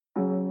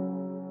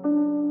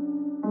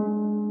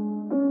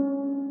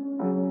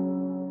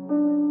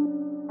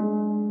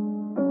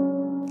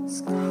Is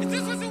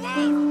this what you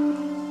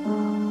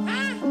want?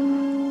 Huh?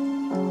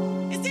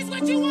 Is this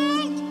what you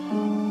want?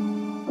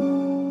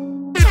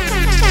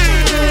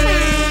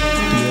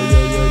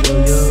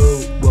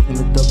 Yo. Welcome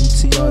to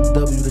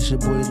WTRW. This your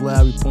boy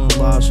Larry, pulling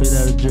live straight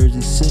out of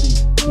Jersey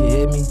City. You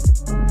hear me?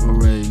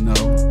 Already know.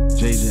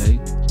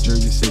 JJ,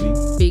 Jersey City.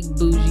 Big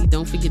bougie.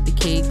 Don't forget the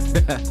cakes.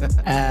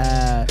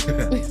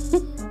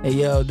 Hey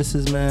yo, this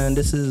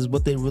is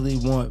what they really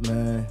want,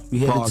 man. We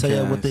here to tell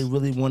you what they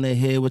really want to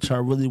hear, what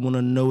y'all really want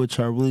to know, what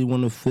y'all really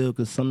want to feel,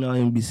 because some of y'all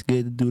even be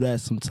scared to do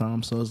that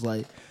sometimes. So it's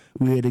like,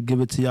 we're here to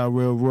give it to y'all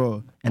real raw.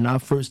 And our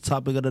first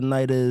topic of the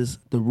night is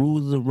the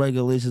rules and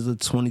regulations of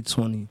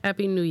 2020.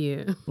 Happy New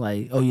Year.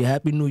 Like, oh yeah,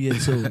 Happy New Year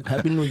too.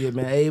 Happy New Year,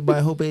 man.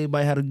 Hope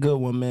everybody had a good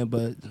one, man.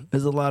 But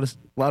there's a lot of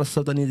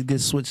stuff that needs to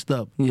get switched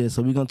up. Yeah,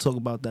 so we're gonna talk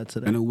about that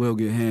today. And it will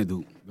get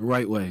handled the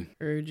right way.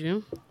 Heard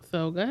you.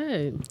 So go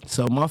ahead.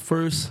 So one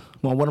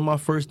of my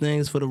first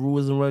things for the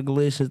rules and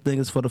regulations thing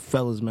is for the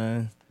fellas,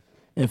 man.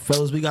 And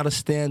fellas, we gotta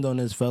stand on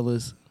this,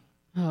 fellas.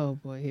 Oh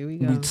boy, here we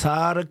go. We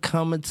tired of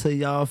coming to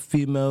y'all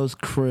females'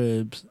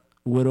 cribs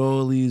with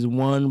all these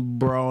one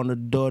bra on the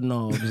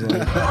doorknobs.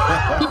 Like,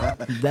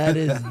 that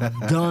is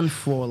done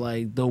for.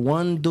 Like, the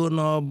one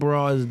doorknob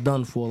bra is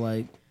done for.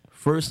 Like,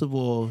 first of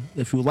all,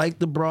 if you like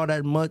the bra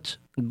that much,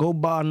 go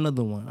buy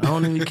another one. I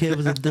don't even care if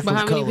it's a different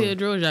But how color. many pair of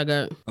drawers y'all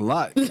got? A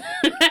lot.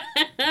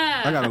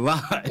 I got a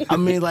lot. I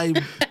mean, like,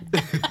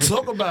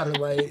 talk about it.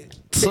 Like,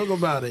 talk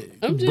about it.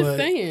 I'm just But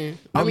saying.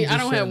 I'm I just don't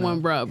have saying one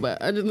that. bra,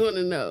 but I just want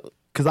to know.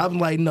 Cause I'm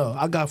like, no,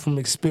 I got from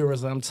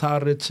experience. I'm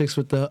tired of the chicks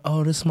with the,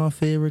 oh, this is my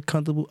favorite,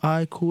 comfortable. All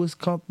right, cool, it's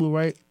comfortable,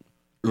 right?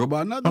 Go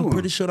buy another I'm one.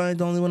 pretty sure I ain't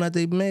the only one that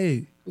they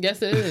made.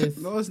 Yes, it is.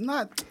 No, it's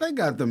not. They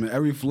got them in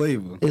every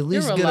flavor. At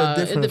least You're get a allowed.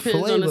 It different depends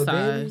flavor, on the baby.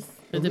 size.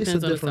 It At least depends a on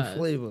the different size.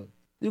 flavor.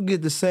 You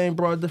get the same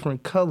bra,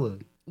 different color.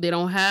 They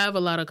don't have a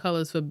lot of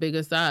colors for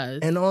bigger size.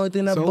 And the only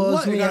thing that So bugs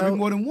what? It me got to be out,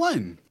 more than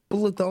one. but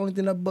look, the only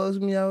thing that bugs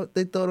me out,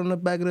 they throw it on the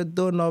back of the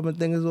doorknob and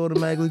think it's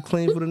automatically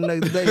clean for the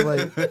next day.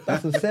 Like,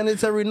 that's a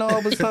sanitary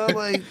knob or something.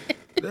 Like,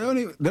 They don't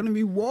even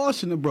be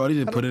washing the bro. They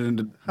just put it in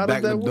the how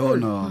back does of the that work?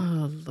 doorknob.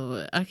 Oh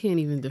Lord, I can't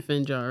even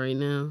defend y'all right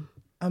now.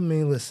 I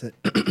mean, listen,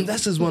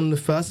 that's just one of the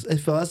fellas.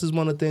 That's just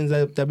one of the things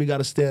that we got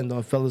to stand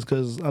on, fellas.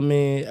 Because I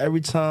mean,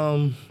 every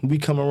time we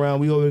come around,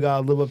 we always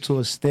gotta live up to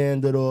a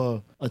standard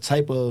or a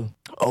type of,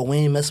 oh, we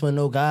ain't messing with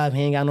no guy if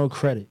he ain't got no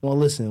credit. Well,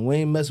 listen, we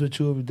ain't mess with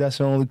you if that's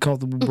your only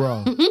comfortable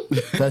bra.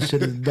 That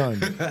shit is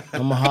done.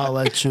 I'ma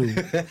holler at you.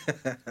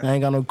 I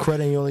ain't got no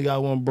credit and you only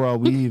got one bra.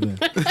 We even.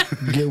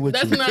 Get with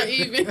That's you. not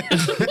even.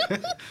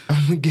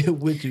 I'm gonna get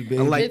with you, baby.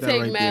 I like It that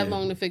take right mad there.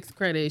 long to fix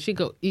credit. She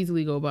could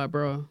easily go buy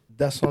bra.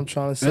 That's what I'm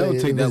trying to say. It don't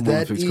take If that it's long to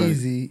that fix credit.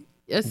 easy,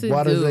 Yes, it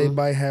why does do.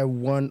 everybody have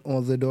one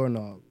on the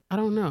doorknob? I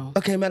don't know.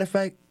 Okay, matter of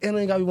fact, it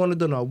ain't gotta be one on the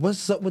doorknob.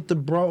 What's up with the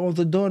bra on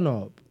the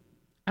doorknob?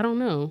 I don't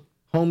know.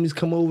 Homies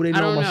come over, they I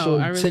know don't my know. show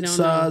I really tit don't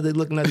size, know. they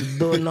looking at the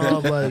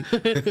doorknob like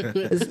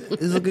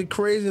it's looking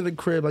crazy in the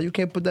crib. Like, you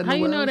can't put that How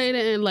you nowhere know else? they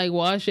didn't like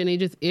wash it and they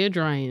just air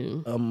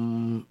drying?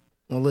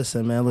 Well,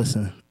 listen, man,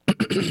 listen.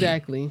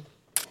 Exactly.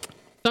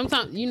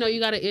 Sometimes you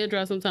gotta air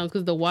dry sometimes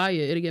because the wire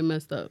it'll get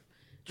messed up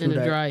in the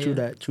dryer. True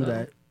that.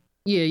 So,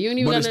 yeah, you don't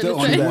even But got it's nothing still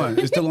to only say. one.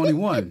 It's still only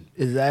one.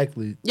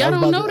 Exactly. Y'all I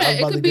was don't about know to- that. I was It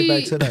about to could get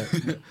back be- to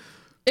that.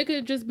 It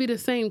could just be the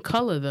same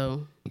color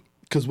though.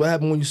 Because what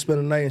happened when you spend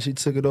the night and she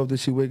took it off, then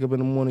she wake up in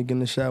the morning, get in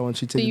the shower, and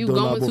she So take you the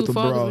doorknob going off too the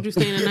far? 'Cause bra. what you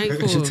staying the night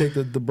for? She take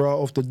the bra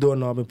off the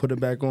doorknob and put it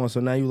back on. So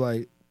now you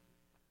like,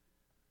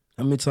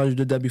 how many times you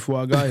did that before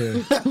I got here?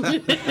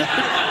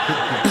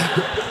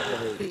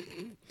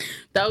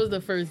 That was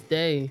the first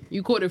day.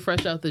 You caught it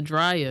fresh out the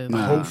dryer.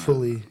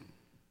 Hopefully.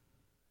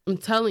 I'm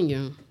telling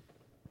you,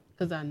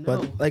 cause I know.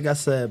 But like I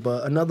said,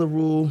 but another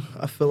rule,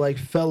 I feel like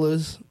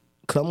fellas,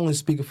 because I'm only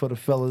speaking for the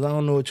fellas. I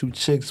don't know what you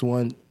chicks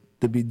want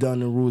to be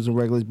done in rules and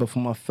regulations, but for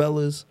my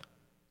fellas,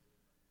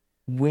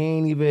 we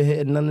ain't even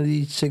hitting none of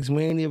these chicks.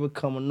 We ain't even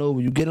coming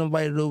over. You get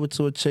invited over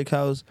to a chick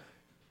house,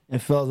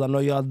 and fellas, I know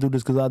y'all do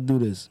this because I do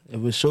this.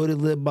 If a shorty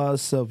live by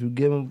herself, you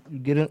get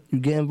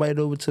invited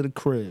over to the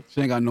crib.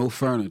 She ain't got no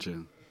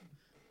furniture.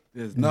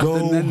 There's Go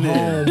nothing in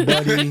there. home,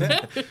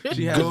 buddy.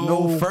 She has Go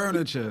no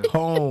furniture.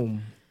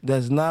 Home.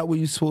 That's not where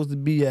you supposed to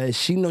be at.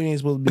 She know you ain't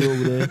supposed to be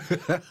over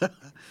there.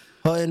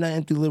 Her in that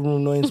empty living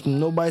room,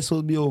 nobody's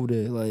supposed to be over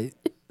there. Like,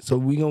 so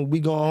we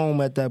going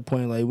home at that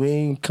point. Like, we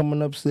ain't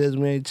coming upstairs,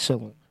 we ain't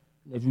chilling.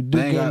 If you do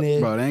They ain't get in got, there,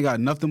 bro, they ain't got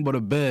nothing but a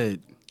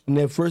bed. and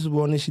then first of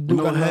all, and then she do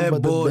No got nothing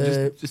but the headboard,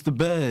 bed. just the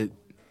bed.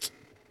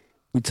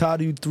 We tired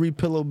of you 3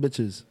 pillow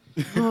bitches.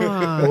 Oh,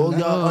 All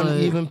y'all Lord.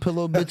 uneven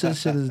pillow bitches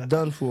shit is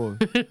done for.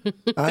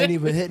 I ain't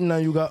even hitting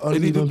on you got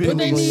need to uneven be pillows What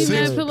they on your need six-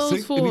 mad bed. pillows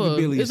six- it for? need to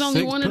be at least There's only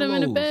 6 one of them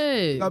in the pillows.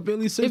 bed. Got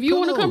barely 6 If you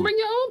want to come pillows. bring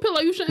your own pillow,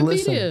 you shouldn't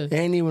Listen, be it there.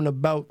 ain't even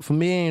about, for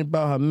me, it ain't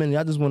about how many.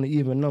 I just want an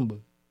even number.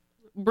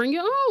 Bring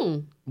your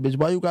own. Bitch,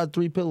 why you got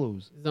 3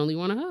 pillows? There's only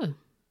one of her.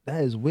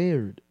 That is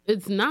weird.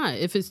 It's not.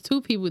 If it's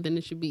 2 people, then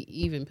it should be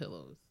even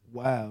pillows.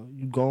 Wow,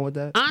 you going with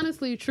that?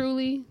 Honestly,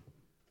 truly,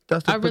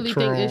 That's the I really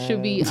think it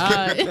should be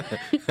odd.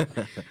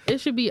 It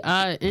should be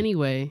odd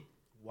anyway.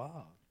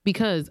 Wow.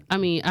 Because, I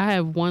mean, I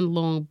have one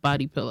long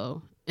body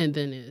pillow. and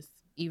then it's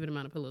even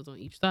amount of pillows on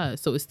each side.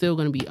 So it's still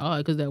gonna be odd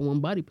because that one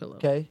body pillow.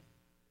 Okay,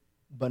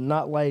 but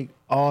not like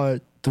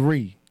odd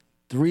 3.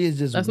 3 is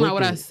just. That's not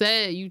what I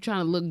said. You trying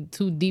to look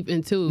too deep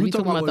into it. You We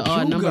talking about the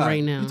odd number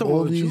right now. You talking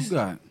about what you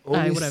got. All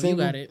right, whatever. You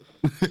got it.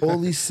 All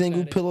these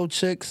single pillow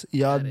chicks,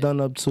 y'all done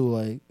up too.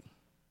 Like,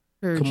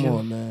 Heard come you.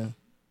 on, man.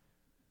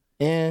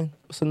 And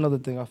what's another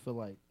thing I feel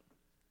like?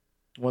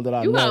 One that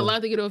I You know. got a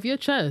lot to get off your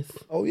chest.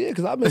 Oh yeah,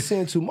 because I've been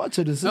seeing too much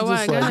of this. It's All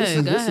just right, go like ahead.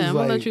 Go this ahead. is I'm gonna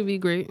like let you be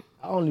great.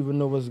 I don't even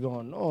know what's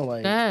going on.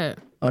 Like Go ahead.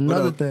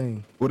 another What up?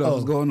 thing. What else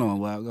is going on?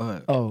 Wow, go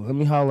ahead. Oh, let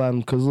me holler at him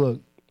because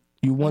look,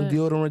 you one Go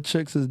ahead. deodorant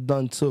chicks is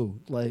done too.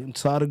 Like I'm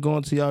tired of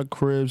going to y'all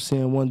crib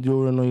seeing one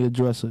deodorant on your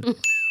dresser.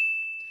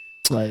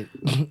 Like,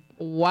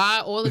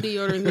 Why all the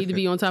deodorants need to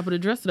be on top of the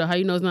dresser though? How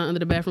you know it's not under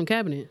the bathroom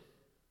cabinet?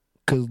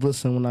 cause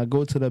listen, when I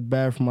go to the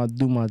bathroom, I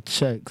do my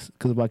checks.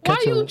 Cause if I Why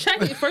catch you a,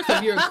 checking? First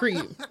off, you're a creep.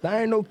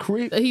 that ain't no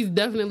creep. He's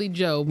definitely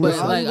Joe, but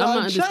Listen, like I'm not Hey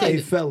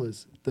understanding.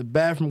 fellas, the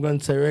bathroom gonna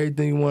tell you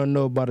everything you want to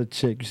know about a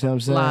chick. You see what I'm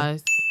saying?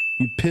 Lies.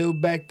 You peel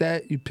back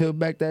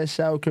that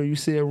shower curtain. You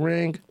see a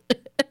ring.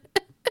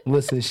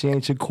 Listen, she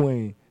ain't your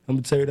queen. I'm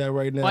gonna tell you that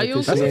right now. Why you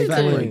 'cause don't she That's a ain't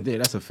fact clean. right there.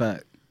 That's a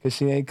fact. Cause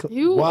she ain't clean.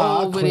 You Wow,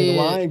 I over clean. there.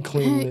 Well, I ain't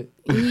cleaning it.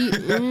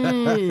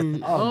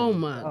 Oh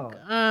my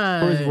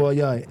god. First of all,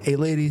 y'all, hey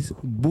ladies,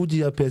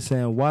 bougie up here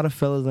saying why the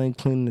fellas ain't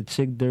cleaning the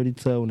chick dirty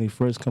tub when they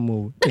first come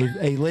over.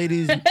 Hey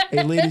ladies,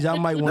 y'all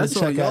might want That's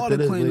to on check y'all after to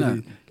this, clean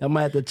ladies. Y'all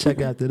might have to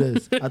check after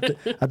this.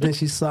 I think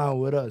she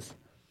signed with us.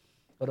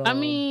 But, I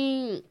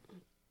mean,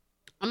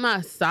 I'm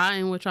not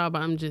siding with y'all,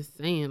 but I'm just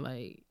saying,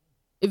 like,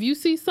 if you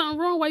see something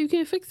wrong, why you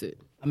can't fix it?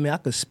 I mean, I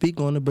could speak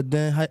on it, but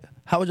then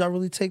how would y'all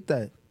really take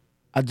that?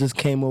 I just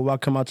came over. I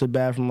come out to the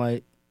bathroom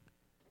like,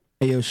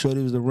 hey, yo,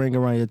 shorty, was the ring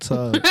around your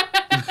tub.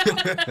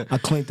 I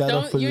cleaned that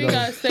up for You you, ain't though.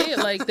 gotta say it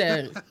like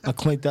that. I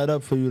cleaned that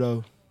up for you,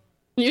 though.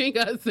 You ain't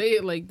gotta say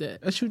it like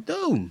that. Yes, you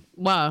do.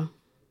 Why?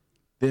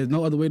 There's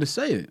no other way to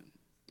say it.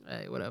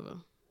 Hey, whatever.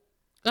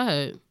 Go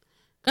ahead.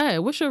 Go ahead.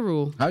 What's your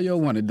rule? How y'all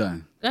want it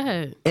done? Go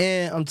ahead.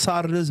 And I'm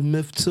tired of this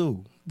myth,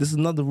 too. This is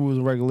another rules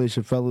and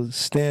regulation, fellas.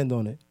 Stand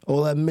on it.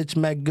 All that Mitch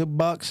Mac good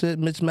box shit,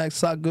 Mitch Mac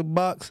sock good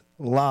box,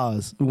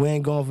 lies. We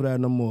ain't going for that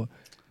no more.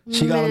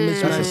 She got a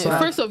Mitch Mac Man, sock.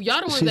 First off,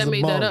 y'all the ones She's that a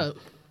made that bum. up.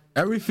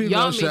 Every Y'all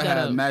female made should that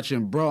have up.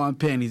 matching bra and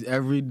panties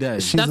every day.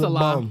 She's That's a a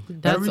lie. bum.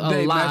 That's Every a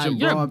day lie. matching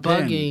You're bra and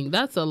panties. bugging.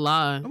 That's a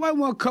lie. Nobody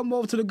want to come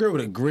over to the girl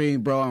with a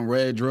green bra and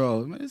red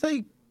drawers. Man, it's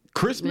like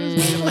Christmas.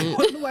 Man. Like,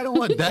 what? Nobody don't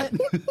want that.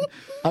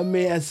 I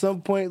mean, at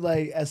some point, look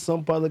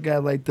at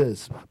it like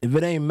this. If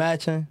it ain't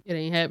matching, It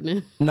ain't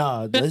happening.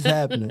 nah, it's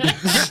happening.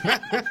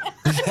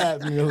 It's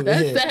happening over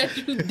That's here. that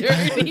you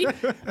dirty.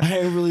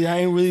 I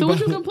ain't really. So what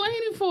you about-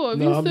 complaining for if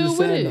No, you I'm still just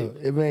with saying it?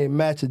 though, if it ain't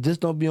matching, just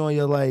don't be on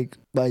your like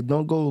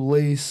don't go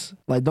lace,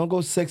 like don't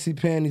go sexy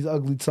panties,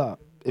 ugly top.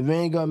 If it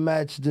ain't gonna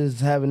match, just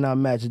have it not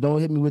match.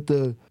 Don't hit me with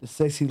the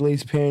sexy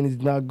lace panties,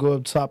 not go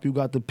up top. You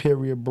got the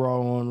period bra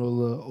on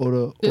or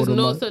the There's no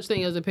mo- such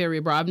thing as a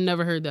period bra. I've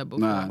never heard that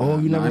before. Nah, Oh,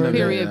 you never I heard that?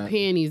 Period that.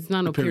 panties,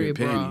 not no period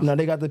period bra. panties. No,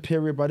 they got the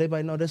period bra. They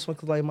like, no, this one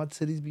cause like my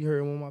titties be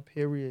hurting with my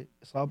period,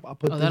 so I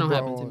put Oh, this that don't bra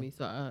happen on. to me,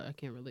 so I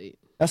can't relate.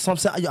 That's what I'm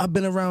saying. I've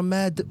been around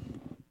mad.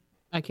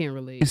 I can't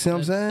relate. You see what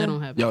I'm That saying?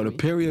 don't happen. Yo, to the me.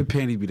 period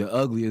panties be the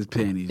ugliest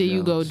panties. There yo.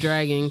 you go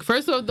dragging.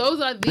 First of all, those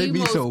are They the be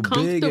most so big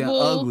and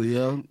comfortable ugly,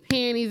 yo.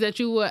 panties that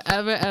you will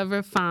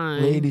ever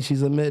find. Lady,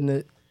 she's admitting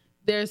it.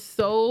 They're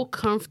so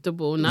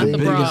comfortable. Not They the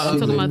big bra. and I'm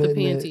talking ugly. about the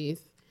Admitting it. panties.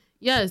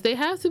 Yes, they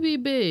have to be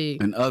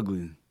big. And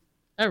ugly.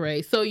 All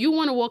right. So you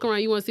want to walk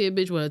around, you want to see a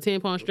bitch with a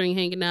tampon string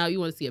hanging out, you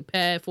want to see a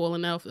pad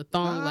falling off, a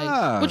thong.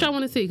 Ah. Like, what y'all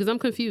want to see? Because I'm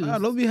confused. I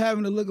don't be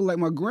having to look like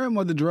my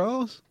grandmother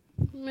draws.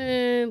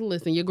 Man,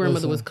 listen, your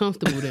grandmother was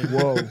comfortable then.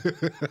 Whoa.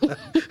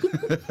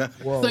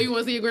 Whoa. So you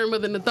want to see your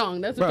grandmother in the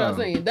thong? That's what Bro. y'all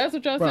saying. That's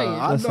what y'all Bro,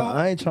 saying. Listen,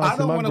 I ain't trying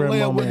to see my wanna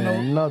lay up grandmama with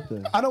in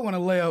nothing. I don't want to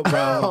lay up, bro.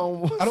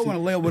 I don't want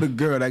to lay up with a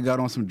girl that got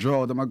on some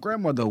drawers that my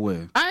grandmother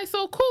wear. All right,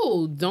 so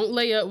cool. Don't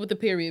lay up with the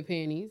period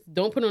panties.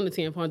 Don't put on the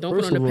tampon. Don't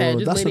First put on of the pad. all,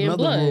 Just that's lay there in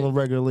another rule blood. and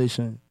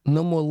regulation.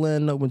 No more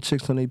laying up when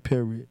chicks on their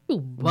period. You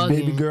bugging.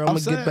 Baby girl, I'm I'm gonna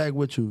get saying- back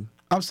with you.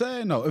 I'm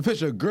saying no. If it's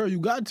your girl, you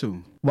got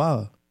to.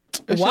 Wow.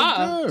 It's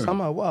Why? your girl. I'm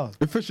like, wow.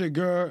 If it's your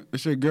girl,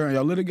 and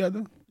y'all live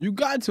together, you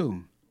got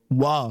to.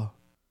 Wow.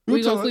 Where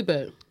you tell- gonna sleep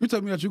at? You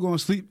tell me that you're gonna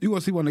sleep. You gonna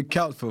sleep on the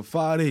couch for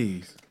 5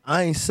 days.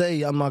 I ain't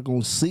say I'm not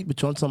gonna sleep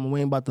with you. I'm telling you, we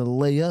ain't about to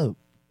lay up.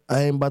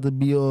 I ain't about to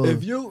be all.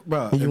 If you,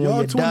 bro, And if you want y'all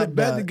your two in the dot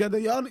bed dot. together,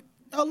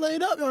 y'all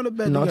laid up. Y'all in the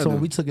bed no, I'm together.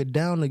 talking, we took it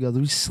down together.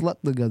 We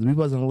slept together. We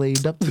wasn't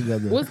laid up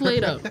together. What's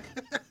laid up?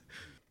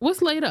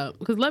 What's laid up?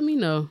 Because let me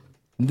know.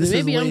 This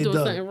Maybe is I'm laid doing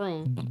up. something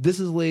wrong. This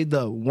is laid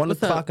up. 1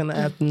 What's o'clock up? in the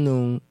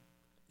afternoon.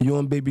 You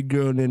and baby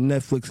girl and then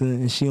Netflix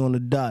and she on the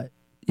dot.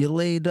 You're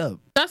laid up.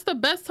 That's the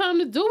best time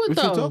to do it, What you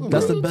though. talking about?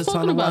 That's What the you best time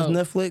talking to watch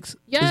about? Netflix. Is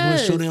Yes.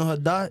 when shooting on her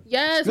dot.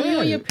 Yes, when you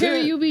on Yeah, your period,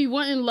 yeah. you be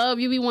wanting love,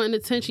 you be wanting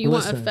attention, you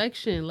Listen, want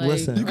affection. Like,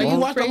 listen. You are can you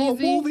watch crazy? the whole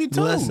movie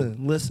too.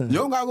 Listen. You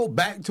don't gotta go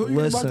back to it. You can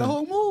watch Listen. the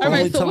whole movie. All Only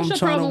right, so time what's I'm your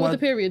trying to problem with watch- the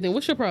period then?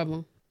 What's your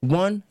problem?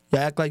 1, you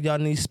act like y'all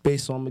need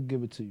space, so I'm gonna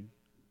give it to you.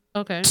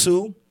 Okay.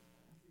 2,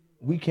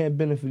 we can't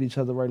benefit each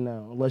other right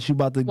now unless you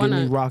about to Why give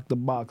me not? rock the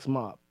box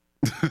mop.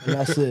 And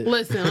that's it.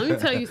 Listen, let me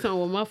tell you something.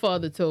 What my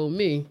father told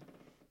me.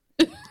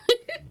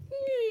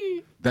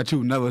 That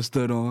you never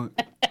stood on.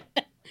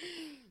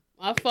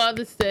 My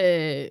father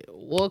said,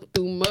 "Walk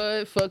through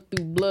mud, fuck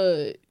through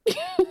blood."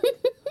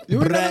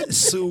 Brat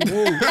Suwu.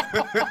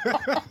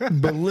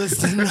 But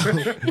listen,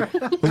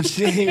 though, when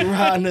she ain't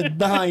riding or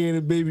dying,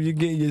 baby, you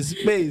getting your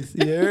space.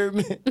 You heard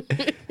me?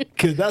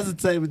 Because that's the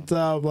type of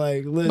time,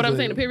 like, listen. But I'm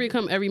saying the period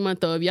come every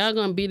month, though. If y'all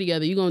gonna be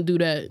together, you gonna do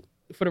that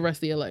for the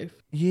rest of your life.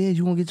 Yeah,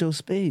 you gonna get your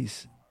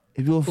space.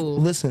 If you're Cool.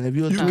 Listen, if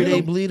you're a You 3-day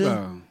get-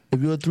 bleeder,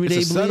 if you're a 3-day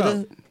It's a setup.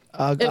 bleeder,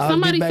 I'll If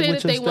somebody get back say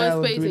with that they your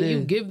style want in space 3 and you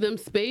days. give them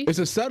space, It's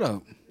a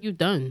setup. you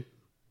done.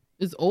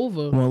 It's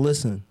over. Well,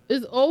 listen.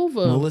 It's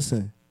over. Well,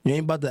 listen. You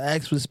ain't about to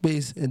ask for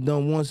space and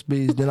don't want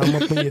space. Then I'm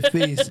up in your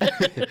face,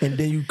 and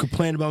then you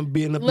complain about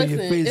being up in your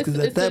Listen, face because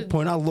it's at that a-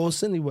 point I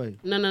lost anyway.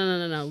 No.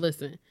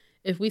 Listen,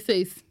 if we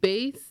say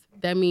space,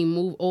 that mean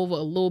move over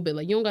a little bit.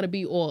 Like you don't gotta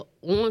be all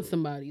on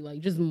somebody.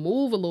 Like just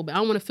move a little bit. I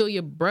don't want to feel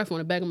your breath on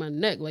the back of my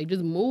neck. Like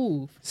just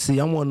move. See,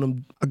 I'm one of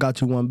them. I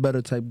got you one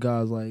better type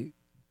guys. Like,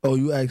 oh,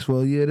 you asked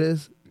for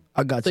this.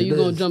 I got So you. you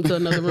this. gonna jump to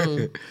another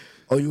room.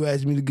 Oh, you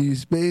asked me to give you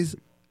space.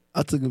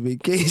 I took a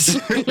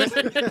vacation. You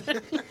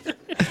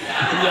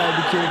gotta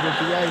be careful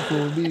what you ask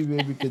for with me,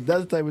 man, because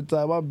that's the type of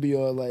time I'll be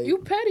on. Like, You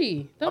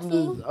petty. That's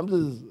all.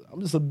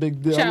 I'm just a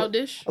big deal.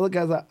 Childish. I look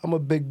at it like I'm a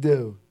big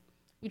deal.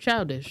 You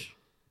childish.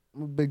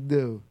 I'm a big deal.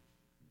 You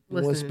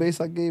want Listen.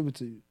 space? I gave it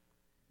to you.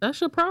 That's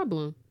your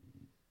problem.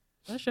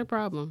 That's your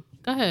problem.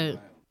 Go ahead.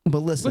 But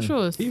listen, What's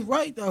yours? He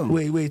right though.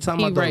 wait, time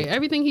He out. right.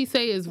 Everything he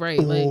say is right.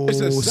 Like Oh, It's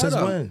a since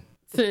setup. when?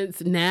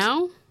 since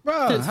now,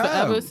 Bro, since how?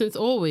 forever, since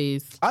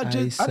always. I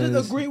just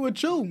sense- agree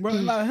with you, bro,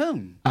 not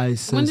him. I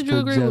sense did you the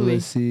agree with me?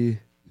 jealousy.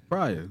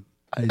 Prior.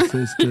 I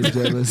sense the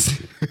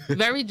jealousy.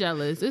 Very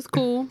jealous. It's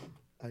cool.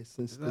 I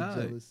sense the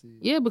Alright. jealousy.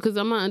 Yeah, because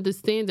I'm not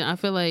understanding. I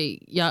feel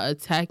like y'all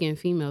attacking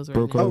females right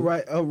Broke now.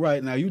 up. All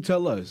right. Now you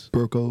tell us.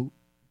 Broco,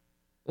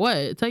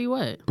 What? Tell you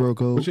what?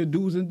 Broco. What's your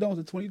do's and don'ts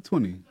in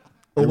 2020?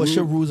 Or what's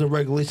your rules and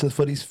regulations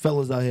for these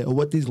fellas out here? Or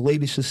what these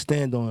ladies should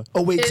stand on?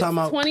 Oh, wait, It's time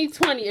out.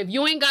 2020. If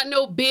you ain't got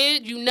no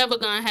beard, you never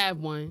gonna have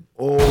one.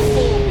 Oh,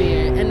 Full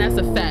beard, and that's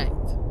a fact.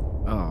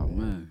 Oh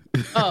man.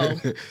 Oh,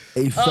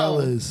 hey,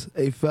 fellas.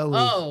 Hey,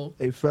 fellas. Oh.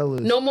 Hey, fellas.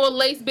 no more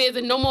lace beards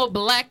and no more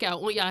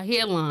blackout on y'all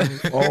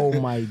hairlines. Oh,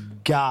 my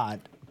God.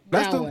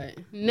 That's now the- what?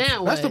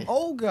 Now That's what? them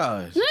old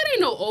guys. That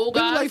ain't no old They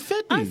be guys. like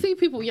 50. I see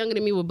people younger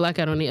than me with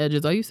blackout on the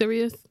edges. Are you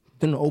serious?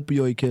 Then the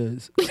opioid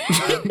kids.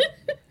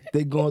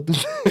 They going through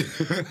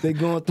things They like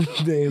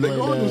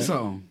going through that.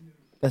 something.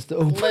 That's the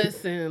opioid.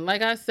 Listen,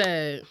 like I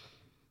said,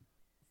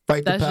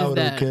 Fight the that's power, just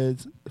though, that.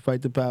 kids.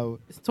 Fight the power.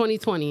 it's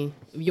 2020.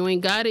 If you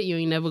ain't got it, you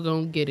ain't never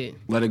gonna get it.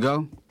 Let it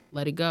go.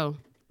 Let it go.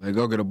 Let it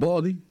go get a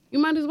baldy. You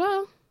might as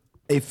well.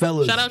 Hey,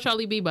 fellas. Shout out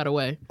Charlie B, by the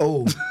way.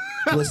 Oh,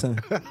 listen.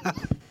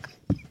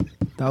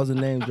 That was a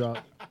name drop.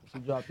 She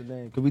dropped the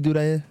name. Could we do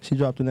that here? She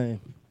dropped the name.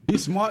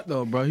 He's smart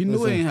though, bro. He knew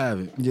Listen. he ain't have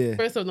it. Yeah.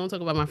 First off, don't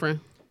talk about my friend.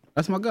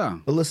 That's my guy.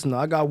 But listen,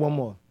 I got one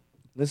more.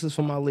 This is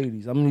for my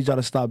ladies. I'm gonna need y'all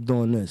to stop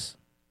doing this.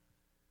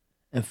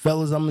 And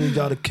fellas, I'm gonna need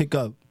y'all to kick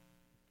up.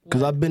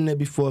 Cause I've been there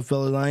before,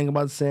 fellas. I ain't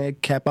about to say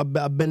it, cap.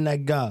 I've been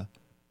that guy.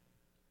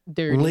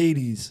 Dirty.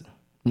 Ladies,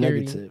 Dirty.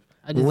 negative.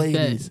 I just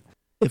Ladies,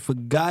 if a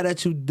guy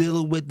that you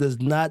dealing with does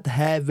not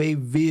have a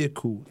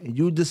vehicle and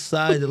you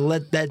decide to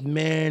let that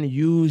man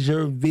use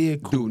your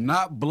vehicle, Do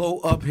not blow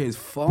up his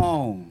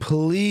phone.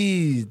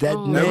 please, that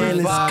Oh, man Every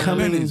is 5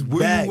 coming minutes,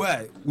 where back. you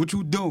at? What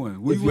you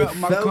doing? Where If you you at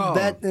in my felt car?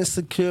 that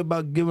insecure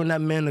about giving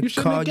that man a You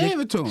shouldn't car, have gave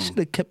it to him. should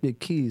have kept your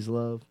keys,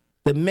 love.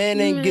 The man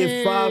ain't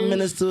get 5 Man.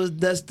 minutes to his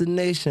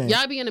destination.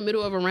 Y'all be in the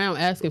middle of a round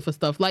asking for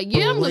stuff. Like,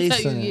 yeah, I'm gonna tell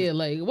Listen. you, yeah,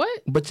 like what?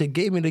 But you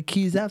gave me the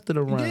keys after the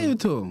You gave round. it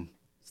to him.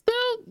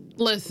 Still,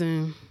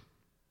 listen.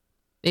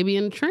 They be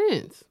in a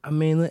trance. I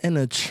mean, in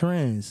a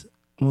trance.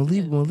 We'll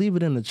leave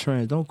it in a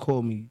trance. Don't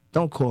call me,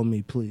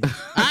 please.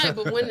 All right,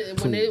 but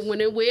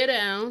when it wear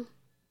down,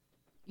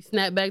 you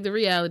snap back to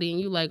reality and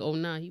you like, oh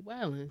nah, he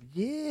wildin'.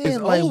 Yeah, It's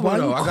like over, why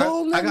though. you I got-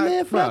 calling I that got-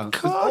 man for bruh, that it's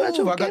car that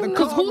you over. I got gave the him?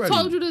 car. Cause who Already.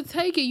 told you to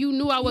take it? You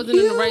knew I wasn't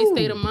in the right You.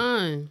 state of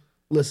mind.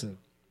 Listen,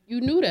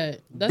 You knew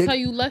that. That's Dick- how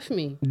you left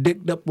me.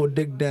 dicked up or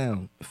dick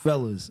down,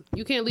 fellas.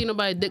 You can't leave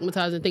nobody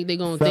dickmatized and think they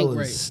gonna Fellas, think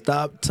right.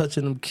 stop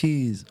touching them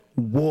keys.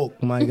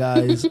 Walk, my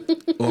guys.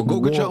 Or go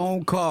get your Walk.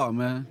 own car,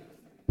 man.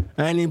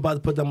 I ain't even about to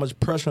put that much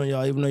pressure on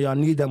y'all, even though y'all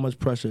need that much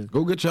pressure.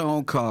 Go get your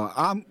own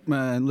car.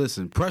 Man,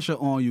 listen, pressure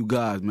on you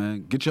guys,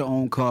 man. Get your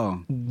own car.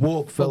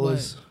 Walk,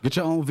 fellas. Get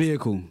your own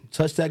vehicle.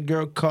 Touch that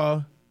girl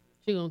car.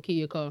 She gonna key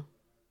your car.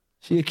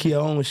 She a key her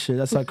own shit.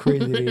 That's how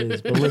crazy it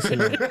is. But listen,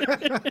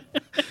 though.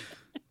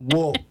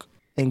 Walk.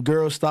 And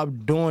girls, stop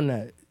doing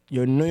that.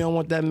 You know you don't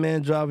want that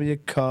man driving your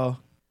car.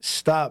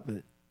 Stop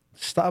it.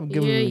 Stop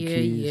giving him the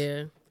keys.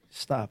 Yeah.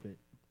 Stop it.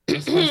 I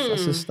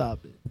said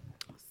stop it.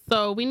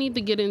 So we need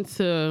to get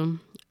into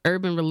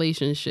urban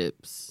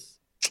relationships.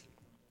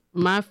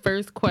 My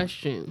first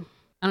question.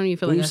 I don't even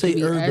feel When like you I should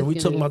say be urban, we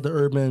asking talking this. about the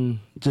urban,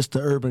 just the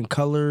urban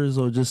colors,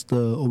 or just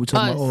or we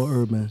talking about Us. all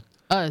urban?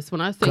 Us.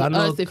 When I say I know-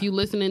 us, if you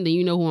listening, then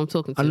you know who I'm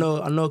talking to. I know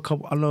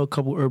a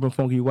couple urban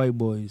funky white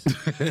boys.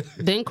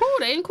 Then cool,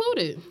 they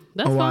included.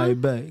 That's Oh, I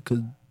fine. bet, because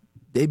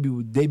they be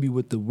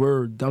with the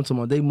word. I'm talking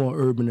about they more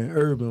urban than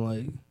urban.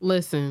 Like,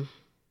 Listen,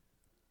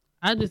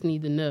 I just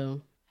need to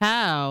know,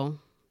 how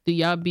do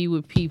y'all be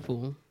with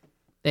people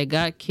that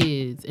got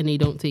kids and they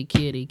don't take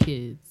care of their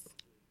kids?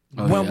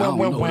 Oh,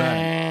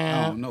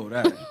 yeah, I don't know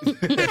that.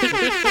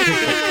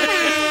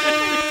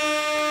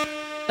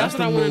 That's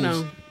what I want to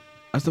know.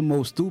 That's the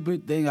most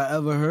stupid thing I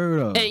ever heard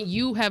of. And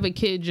you have a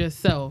kid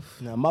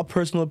yourself. now my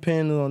personal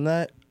opinion on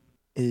that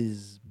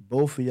is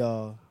both of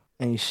y'all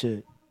ain't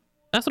shit.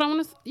 That's what I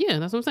want to. Yeah,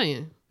 that's what I'm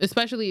saying.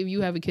 Especially if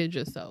you have a kid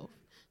yourself,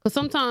 because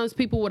sometimes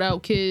people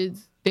without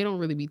kids, they don't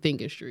really be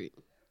thinking straight.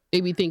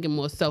 They be thinking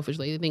more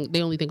selfishly.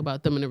 They only think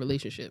about them in a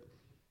relationship.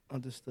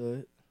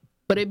 Understood.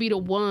 But it be the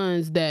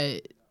ones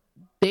that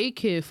they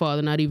kid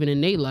father not even in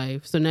their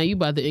life. So now you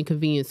about to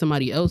inconvenience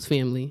somebody else's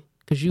family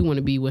because you want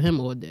to be with him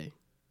all day.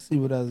 See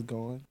where that's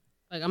going.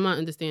 Like, I'm not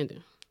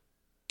understanding.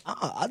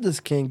 I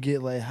just can't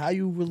get like how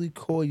you really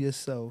call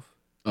yourself,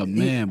 A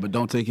man, but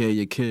don't take care of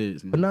your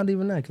kids. but not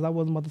even that, because I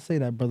wasn't about to say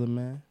that, brother,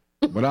 man.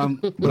 But I'm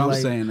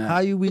Like, saying that. how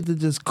you either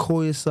just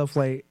call yourself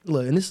like,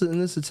 look, and this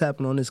is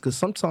tapping on this, because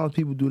sometimes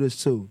people do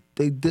this too.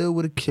 They deal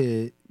with a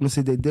kid. Let's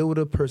say they deal with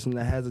a person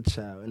that has a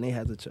child, and they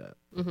has a child,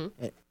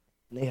 and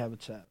they have a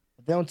child.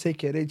 But they don't take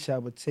care of their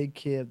child, but take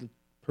care of the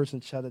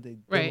person's child that they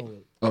dealing Right.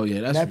 with. Oh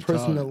yeah, that's And that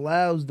person retarded.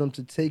 allows them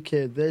to take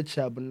care of their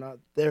child, but not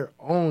their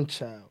own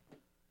child.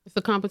 It's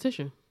a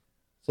competition.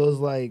 So it's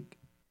like,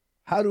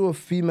 how do a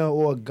female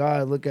or a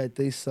guy look at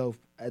themselves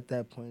at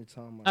that point in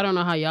time? Like, I don't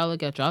know how y'all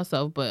look at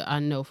yourself, but I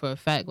know for a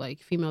fact, like,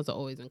 females are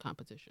always in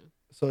competition.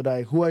 So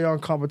like, who are y'all in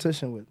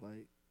competition with?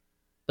 Like,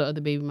 The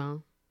other baby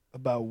mom,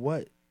 about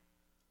what?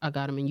 I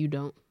got him and you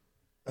don't.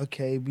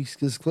 Okay,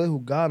 it's clear who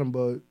got him,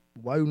 but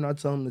why you not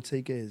tell him to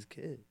take care of his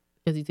kid?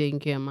 Because he taking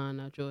care of mine,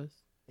 not yours.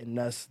 And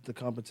that's the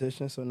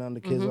competition. So now the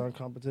kids are in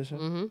competition.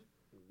 Mm-hmm.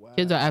 Wow.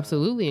 Kids are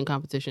absolutely in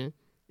competition.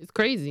 It's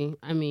crazy.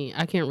 I mean,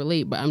 I can't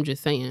relate, but I'm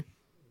just saying.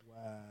 Wow.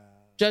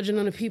 Judging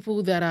on the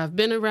people that I've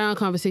been around,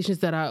 conversations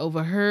that I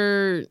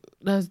overheard,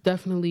 that's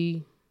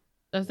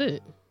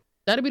it.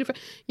 That'd be the first.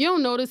 You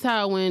don't notice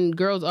how when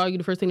girls argue,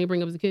 the first thing they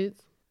bring up is the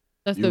kids?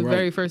 That's the You're right.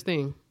 very first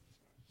thing.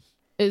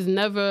 It's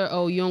never,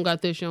 oh, you don't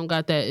got this, you don't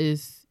got that.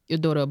 Is your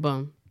daughter a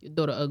bum? Your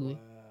daughter ugly?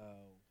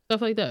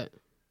 Stuff like that.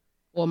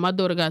 Or my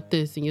daughter got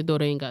this and your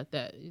daughter ain't got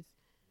that.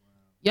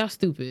 Y'all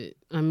stupid.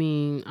 I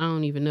mean, I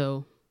don't even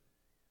know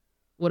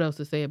what else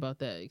to say about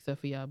that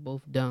except for y'all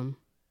both dumb.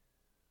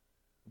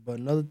 But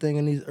another thing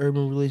in these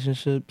urban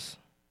relationships,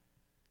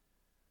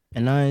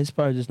 and it's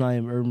probably just not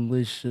even urban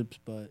relationships,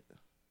 but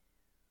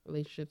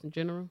Relationships in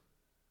general.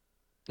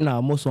 nah,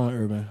 most on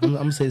urban. I'm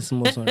gonna say this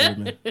most on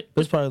urban. But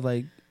it's probably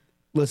like,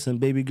 listen,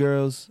 baby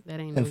girls That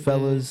ain't and no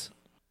fellas,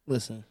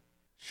 listen.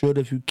 Sure,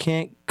 if you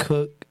can't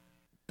cook,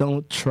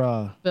 don't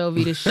try. good.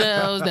 Velveeta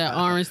shells, that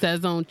orange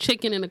that's on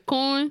chicken and the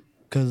corn.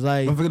 Cause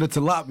like, Don't forget the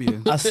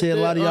tilapia. I see a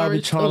lot of y'all be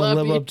Orange trying to live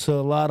tilapia. up to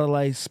a lot of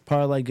like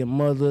probably like your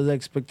mother's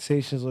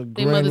expectations or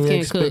They mothers granny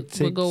can't cook, but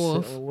expectations go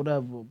off. or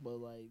whatever. But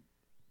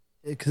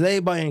like, cause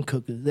everybody ain't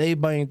cookers.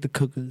 Everybody ain't the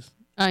cookers.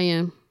 I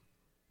am.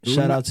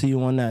 Shout out to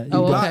you on that.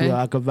 Oh, You got- okay.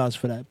 yeah, I could vouch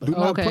for that. But Do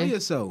not Okay. play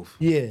yourself.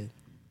 yeah,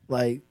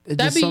 like it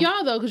That just be some-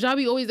 y'all though, because y'all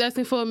be always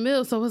asking for a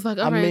meal. So it's like,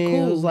 all I right, mean,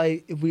 cool. it was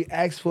like if we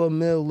ask for a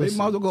meal, They listen,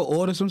 might as well go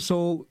order some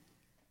soul.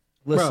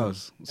 listen. Bruh,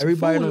 some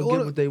Everybody food, don't order-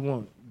 get what they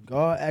want.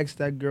 God asked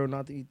that girl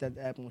not to eat that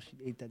apple when she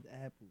ate that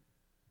apple.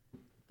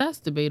 That's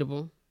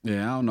debatable.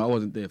 Yeah, I don't know. I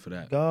wasn't there for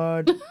that.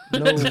 God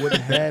knows what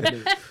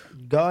happened.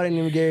 God didn't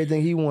even get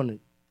everything he wanted.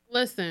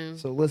 Listen,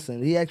 So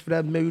listen, he asked for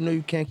that. Maybe you know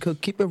you can't cook.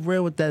 Keep it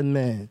real with that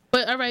man.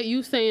 but all right,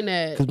 you saying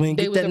that Because when you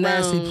they get was that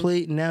nasty around-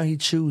 plate, now he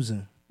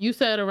choosing. You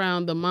said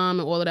around the mom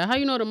and all of that. How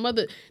you know the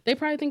mother? They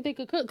probably think they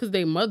could cook because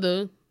they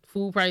mother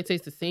food probably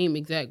tastes the same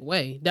exact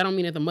way. That don't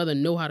mean that the mother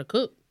know how to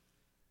cook.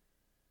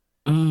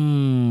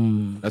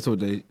 That's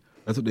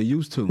what they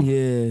used to.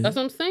 Yeah. That's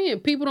what I'm saying.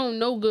 People don't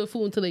know good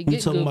food until they You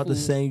get talking good about food. the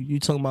same? You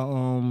talking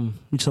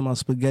about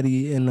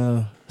spaghetti in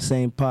the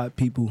same pot,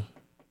 people?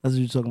 That's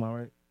what you talking about,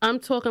 right? I'm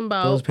talking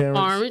Those about parents?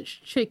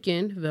 orange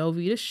chicken,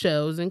 Velveeta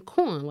shells, and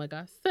corn. Like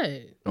I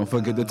said, Don't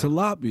forget the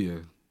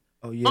tilapia.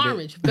 Oh yeah.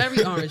 orange,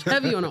 very orange,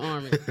 heavy on the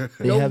orange.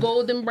 They No have-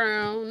 golden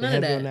brown, They none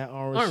of have it that.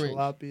 on that orange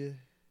tilapia.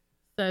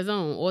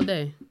 Sazon all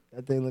day.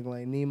 That thing looking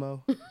like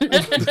Nemo.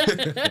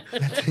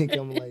 That thing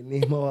coming like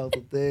Nemo out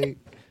the thing.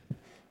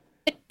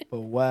 But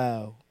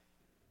wow,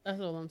 That's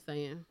all I'm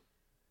saying.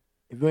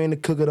 if you ain't a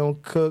cooker,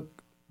 don't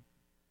cook.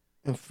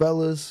 And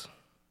fellas,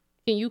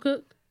 Can you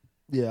cook?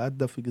 yeah, I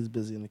definitely get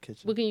busy in the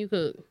kitchen. What can you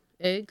cook?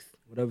 Eggs,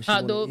 Whatever she hot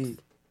want dogs. to eat.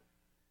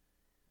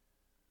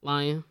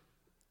 Lying.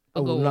 I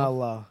I'll will go not off.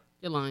 lie.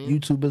 You're lying.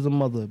 YouTube is a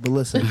mother. But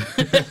listen,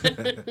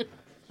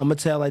 I'm going to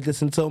tell like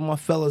this and tell my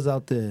fellas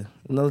out there.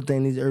 Another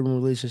thing, these urban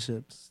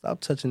relationships.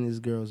 Stop touching these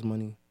girls'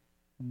 money.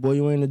 Boy,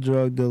 you ain't a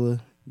drug dealer.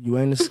 You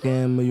ain't a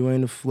scammer. You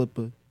ain't a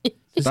flipper.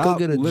 Just Stop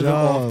go get a living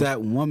job. off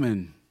that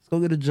woman. Just go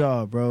get a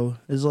job, bro.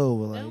 It's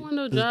over. They Like, don't want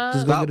no just job.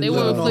 go get a They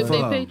want to living flip off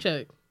their her.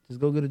 paycheck. Just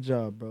go get a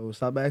job, bro.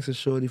 Stop asking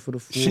shorty for the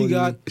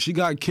 40. She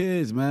got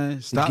kids, man.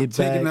 Stop get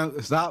taking back.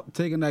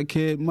 that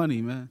kid money,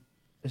 man.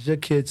 It's your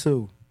kid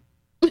too.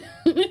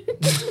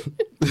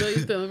 So you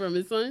stealing from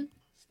his son?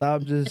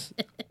 Stop just.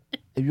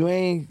 If you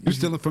ain't, You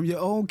stealing from your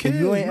own kids,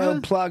 if you ain't man.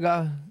 El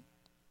Plaga,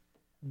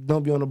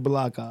 don't be on the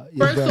block.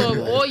 First off,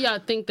 all y'all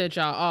think that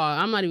y'all are.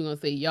 I'm not even gonna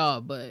say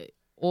y'all, but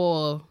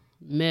all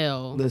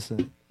male.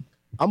 Listen,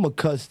 I'm a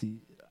custody.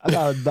 I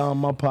got a dime in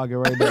my pocket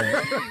right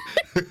now.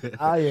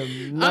 I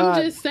am not.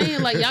 I'm just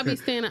saying, like y'all be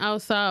standing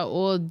outside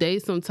all day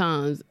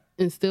sometimes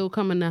and still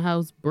come in the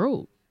house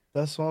broke.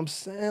 That's what I'm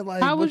saying.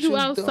 Like, How what was you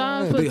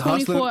outside doing? for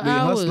 24 They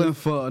hours? hustling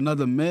for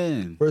another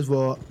man. First of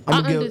all, I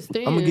I'm gonna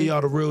understand. give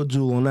y'all the real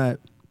jewel on that.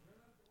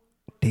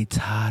 They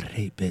tired of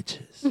they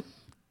bitches.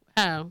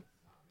 How?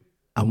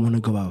 I want to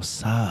go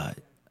outside,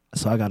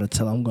 so I gotta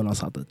tell them I'm going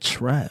outside the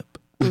trap.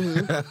 But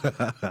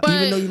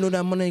Even though you know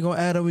that money ain't gonna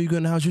add up when you go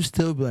in the house, you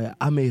still be like,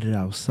 I made it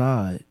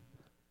outside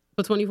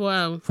for 24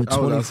 hours. for I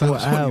was 24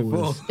 outside hours.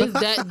 24. It's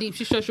that deep.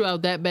 She stressed you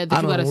out that bad that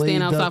I you done gotta stand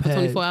laid outside up, for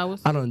 24 had-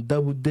 hours? I done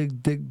double dick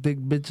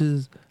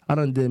bitches. I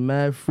done did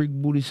mad freak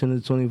booty shit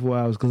in 24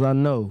 hours because I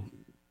know.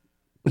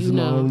 This You is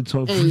my know. only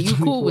 24, And you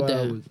cool with 24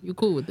 that. hours. You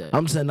cool with that.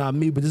 I'm saying not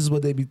me, but this is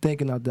what they be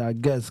thinking out there, I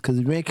guess. Because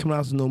if you ain't coming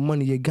out with no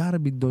money, you gotta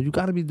be doing. You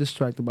gotta be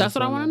distracted by That's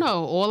what I want to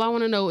something. know. All I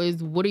want to know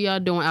is what are y'all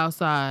doing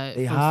outside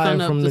They from hiding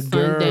sun up from to the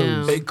sundown?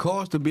 girls. It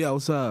costs to be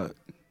outside.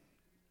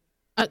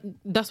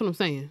 That's what I'm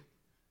saying.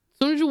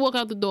 As soon as you walk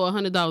out the door,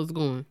 $100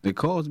 gone. It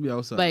costs to be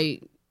outside.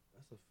 Like,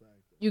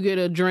 you get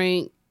a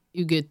drink,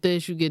 you get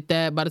this, you get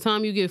that. By the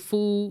time you get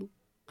food,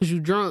 because you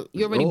drunk,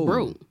 you already Oh.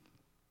 broke.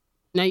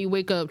 Now you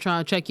wake up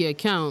trying to check your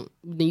account,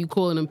 then you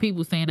calling them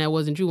people saying that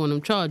wasn't you on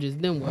them charges.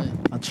 Then what?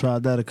 I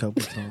tried that a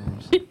couple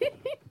times.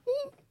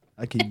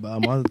 I keep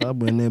buying my. I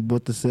went in there and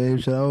bought the same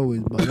shit I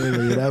always buy. They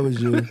like, yeah, that was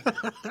you.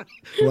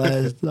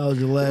 That was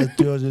your last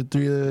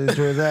 203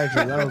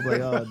 transactions. I was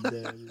like, oh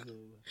damn.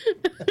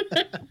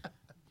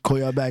 Call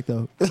y'all back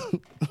though.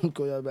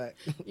 Call y'all back.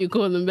 You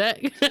call them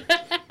back?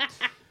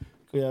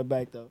 Call y'all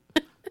back though.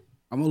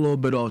 I'm a little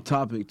bit off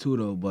topic too,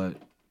 though, but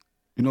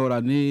you know what I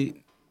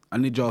need? I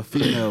need y'all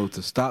females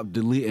to stop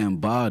deleting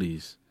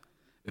bodies.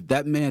 If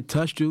that man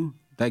touched you,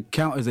 that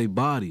count as a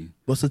body.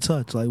 What's the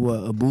touch? Like what?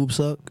 A boob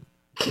suck?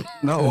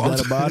 No,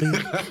 Is that a body?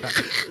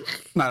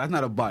 Nah, that's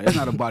not a body. That's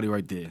not a body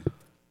right there.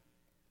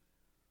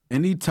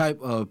 Any type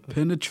of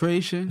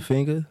penetration,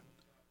 Finger?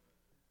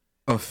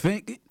 a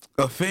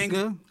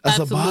finger. That's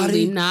Absolutely a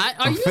body? not.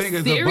 Are A you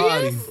finger's a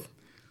body. serious?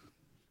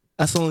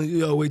 That's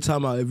only, wait,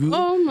 time out. If you,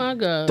 Oh my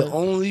god. the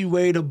only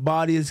way the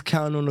body is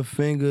counted on the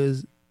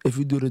fingers if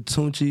you do the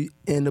tunchi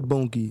and the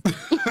bunkie.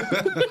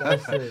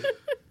 That's it.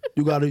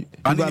 You gotta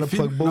I need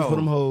plug both no. of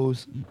them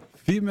hoes.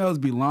 Females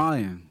be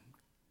lying,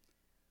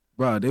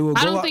 bro. They will.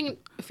 I go don't out- think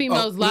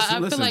females lie.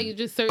 I feel like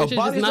just certain shit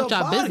is not your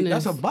body. business.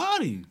 That's a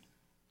body.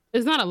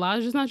 It's not a lie.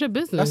 It's just not your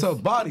business. That's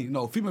a body.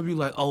 No, female be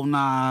like, oh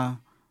nah,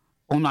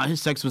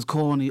 his sex was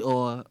corny,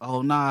 or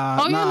oh nah,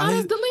 Oh, yeah, nah, no,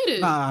 his, that's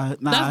deleted. Nah,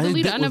 That's his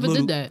deleted. dick I was never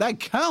little. did that. That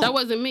count. That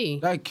wasn't me.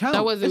 That count.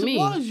 That wasn't It me.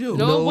 was you.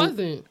 No, No. it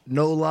wasn't.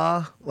 No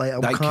lie. Like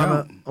That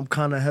count. I'm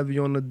kinda heavy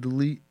on the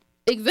delete.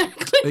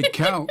 Exactly. It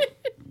count.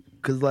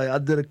 Cause like I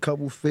did a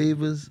couple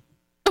favors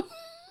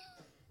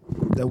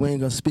that we ain't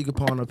gonna speak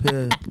upon up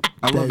here.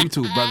 I love you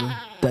too, brother.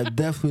 That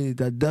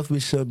definitely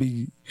should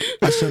be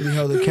I should be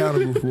held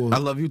accountable for. I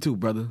love you too,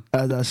 brother.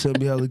 As I should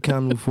be held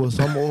accountable for.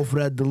 So I'm all for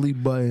that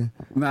delete button.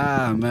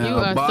 Nah, man. You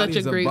a are body such a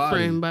is great body.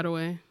 friend, by the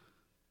way.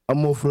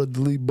 I'm all for the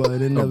delete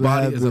button. It A never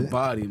body is a happened.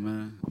 body,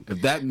 man.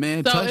 If that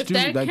man So touched if you,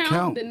 that that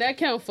count. then that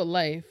count for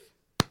life.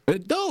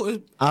 It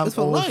do. I'm It's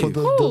for all life. for the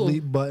Who?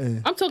 delete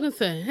button. I'm talking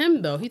to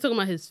him though. He talking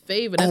about his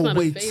favor. That's Oh not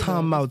wait, a favor.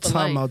 time out. It's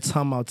for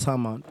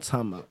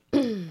life.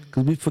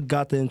 Because we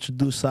forgot to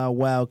introduce our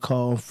wild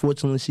card.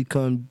 Unfortunately, she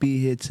couldn't be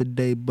here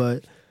today,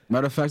 but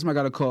Matter of fact, I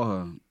gotta call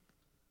her.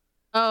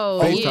 Oh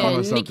FaceTime yeah,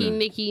 or something.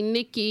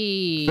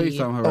 Nikki.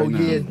 FaceTime her Oh, right now.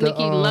 yeah.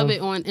 Nikki Love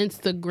It on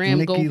Instagram.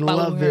 Nikki Go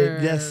follow love her.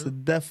 it. Yes,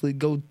 definitely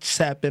go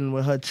tap in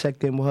with her,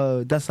 check in with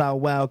her. That's our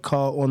wild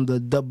card on the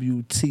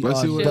WTRW.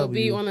 Let's see what- She'll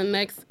be on the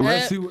next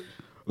Let's ep. see.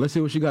 Let's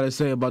see what she got to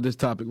say about this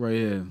topic right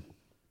here.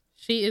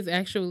 She is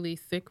actually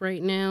sick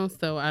right now,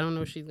 so I don't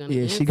know if she's gonna.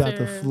 Yeah, she got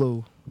the answer.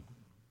 flu.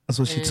 That's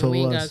what she And told we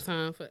ain't us. got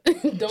time for.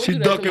 Don't She do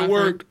that to ducking my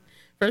work. friend.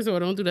 First of all,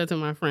 don't do that to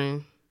my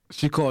friend.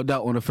 She called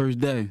out on the first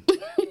day.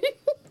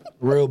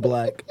 Real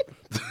black.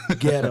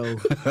 Ghetto.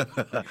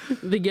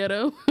 The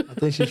ghetto. I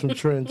think she's from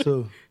Trenton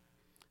too.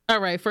 All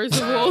right. First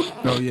of all,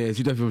 Oh yeah,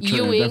 she definitely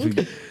Trenton. Ewing.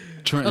 Definitely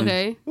Trenton.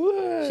 okay,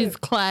 she's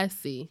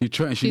classy. She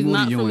Trenton. She She's Moody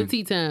not from a Ewing.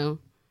 T-town.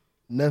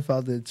 Neff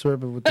out there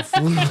tripping with the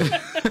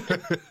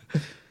flu.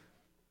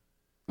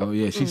 Oh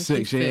yeah, she's sick.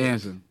 she's She ain't sick.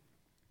 answering.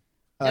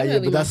 Yeah,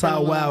 Definitely but that's my our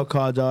friend wild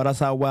card, y'all.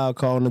 That's our wild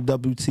card on the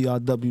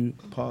WTRW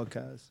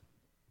podcast.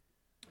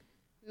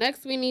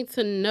 Next, we need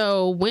to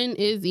know, when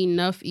is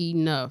enough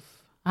enough?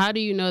 How do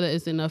you know that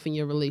it's enough in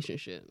your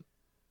relationship?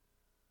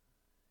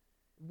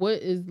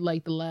 What is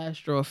like the last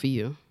straw for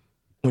you?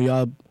 When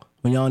y'all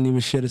don't even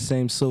share the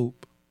same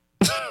soap.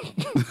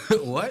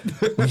 What?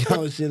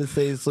 Y'all should have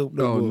said soap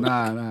no Oh, more.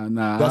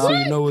 nah. That's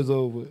when you know it's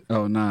over.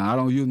 Oh, nah. I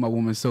don't use my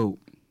woman's soap.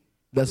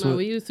 That's No, what.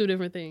 we use two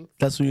different things.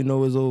 That's when you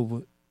know it's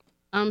over.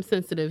 I'm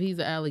sensitive. He's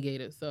an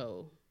alligator,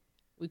 so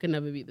we could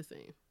never be the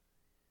same.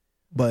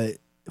 But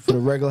for the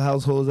regular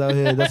households out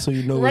here, that's when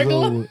you know it's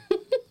Regular? over.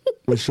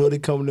 When Shorty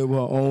coming in with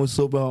her own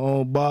soap in her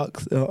own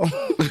box,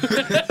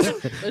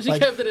 But she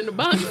Like- kept it in the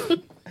box.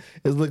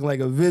 it's looking like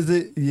a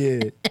visit. Yeah.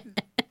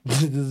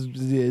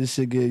 This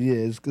shit get,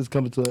 it's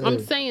coming to an I'm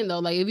end. saying though,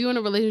 like if you're in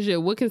a relationship,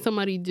 what can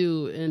somebody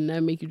do and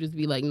that make you just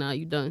be like, nah,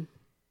 you done?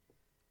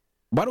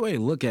 By the way, they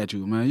look at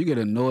you, man. You get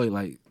annoyed.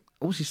 Like,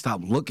 I wish she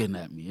stopped looking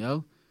at me,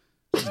 yo.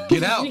 Just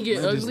get out. You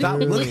get man. Just ugly. stop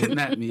looking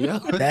at me, yo.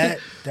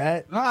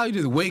 That Nah, you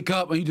just wake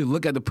up and you just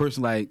look at the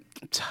person like,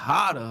 I'm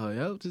tired of her,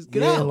 yo. Just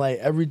get yeah, out. like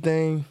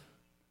everything.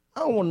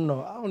 I don't want to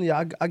know. I don't.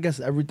 Yeah, I guess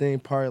everything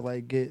part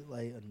like get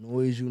like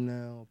annoys you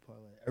now. Part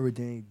like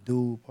everything you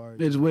do.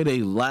 Part It's where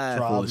they laugh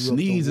Drive or you up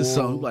sneeze the or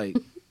something. wall. Like,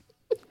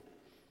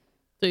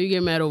 So you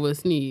get mad over a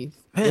sneeze.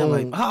 man,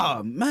 like, Mm.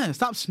 oh man,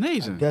 stop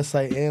sneezing. That's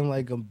like and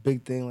like a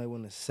big thing like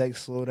when the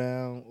sex slow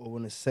down or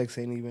when the sex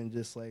ain't even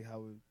just like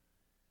how it.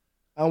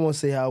 I don't want to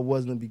say how it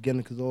was in the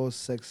beginning because all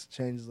sex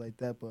changes like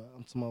that, but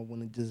I'm talking about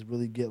when it just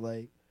really get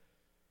like,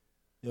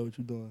 yo, what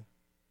you doing?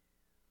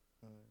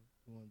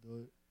 You want to do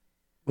it?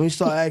 When you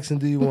start asking,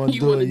 do you want to You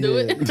do want it? to do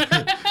yeah.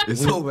 it?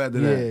 It's so bad to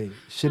that. Yeah,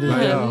 shit is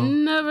Like, I yo. have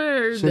never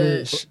heard shit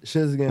is, that.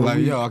 shit is getting Like,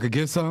 weak. yo, I could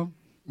get some.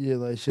 Yeah,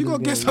 like shit You is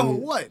gonna get getting some of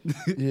weak. what?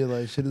 Yeah,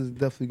 like shit is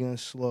definitely getting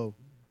slow.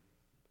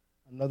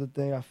 Another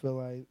thing I feel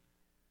like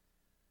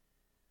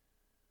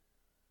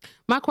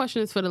My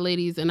question is for the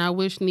ladies, and I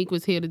wish Neek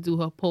was here to do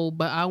her poll,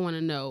 but I want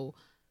to know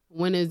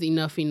when is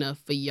enough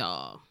for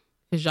y'all?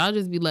 Because y'all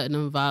just be letting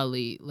them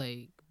violate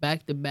like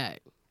back to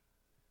back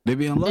They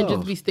be in and love.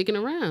 just be sticking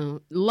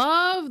around.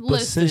 Love, but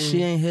listen. since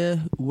she ain't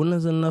here, when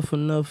is enough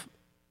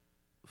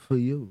for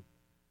you?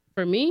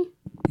 For me,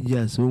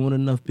 Yes, when would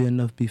enough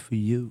be for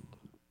you?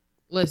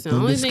 listen,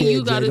 Don't only get thing scared,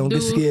 you Jay. gotta Don't do.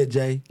 get scared,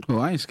 Jay. Oh,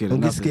 I ain't scared of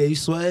Don't get nothing. scared. You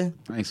sweating?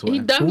 I ain't He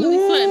sweating. definitely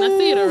sweating. I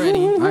see it already.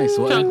 I ain't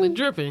sweating. Chocolate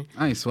dripping.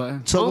 I ain't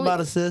sweating. Talk Only- about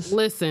it, sis.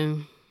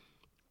 Listen,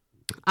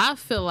 I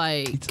feel He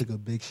like took a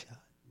big shot.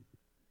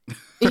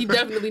 he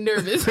definitely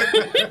nervous.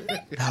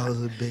 That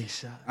was a big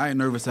shot. I ain't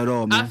nervous at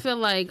all, I man. feel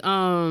like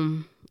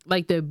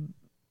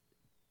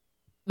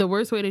the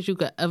worst way that you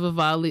could ever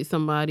violate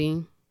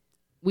somebody,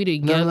 we No,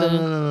 together.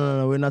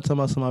 no. We're not talking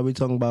about somebody. We're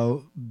talking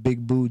about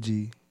big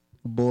bougie.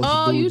 Boss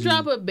Oh, bougie. you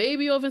drop a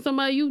baby off in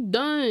somebody, you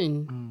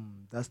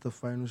done. That's the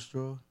final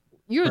straw.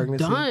 You're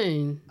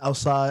Pregnancy?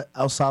 Outside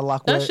Outside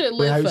Lockway. That shit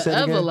Wait, how live you say it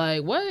forever. again?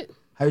 Like what?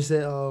 How you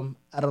say out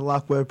of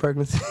Lockway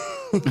pregnancy?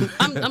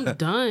 I'm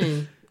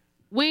done.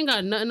 We ain't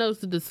got nothing else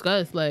to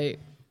discuss. Like,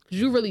 'cause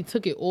you really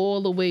took it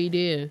all the way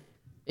there,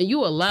 and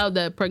you allowed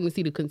that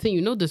pregnancy to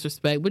continue. No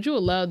disrespect, but you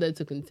allowed that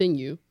to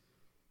continue.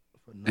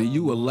 And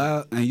you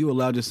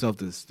allowed yourself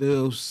to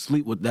still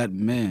sleep with that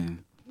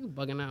man. You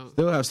bugging out.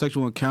 Still have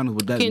sexual encounters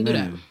with that Can't do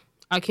man. that.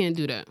 I can't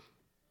do that.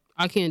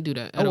 I can't do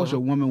that. I wish a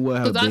woman would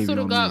have a Because I baby sort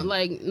of on got me.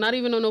 like not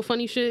even on no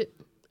funny shit.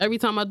 Every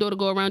time my daughter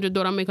go around your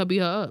daughter, I make her beat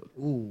her up.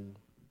 Ooh.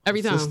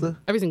 Every time. Sister?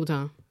 Every single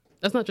time.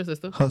 That's not your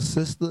sister. Her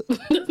sister?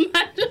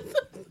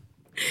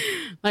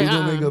 Like, You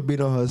gonna make her beat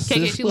on her KK,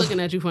 sister? she looking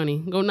at you funny.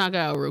 Go knock her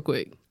out real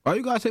quick. Why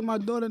you gotta say my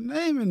daughter's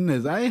name in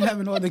this? I ain't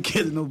having no other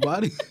kids with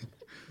nobody.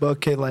 But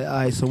okay, like, all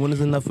right, so when is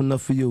enough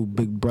for you,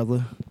 big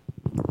brother?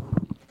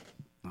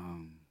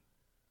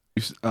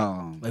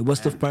 Like,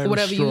 what's the final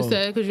Whatever straw? you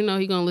said, because you know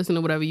he gonna listen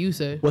to whatever you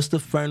say. What's the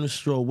final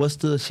straw? What's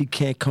the she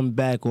can't come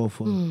back off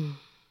of?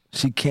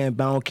 She can't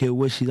bounce. I don't care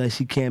what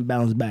she can't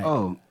bounce back.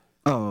 Oh,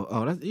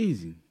 that's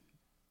easy.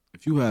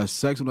 If you have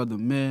sex with another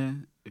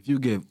man, if you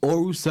give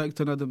oral sex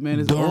to another man,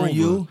 it's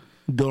over.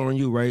 During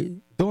you, right?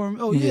 During,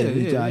 Yeah,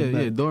 we jive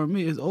back. During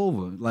me, it's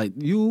over. Like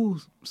you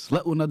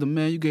slept with another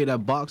man, you gave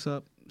that box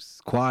up. It's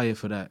quiet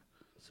for that.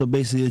 So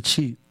basically a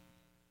cheat.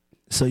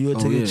 So you'll Oh,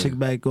 take yeah. a chick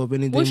back off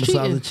anything What's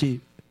besides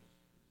cheating?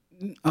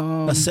 a cheat.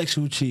 A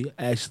sexual cheat,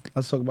 actually.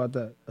 Let's talk about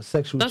that. A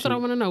sexual That's cheat. what I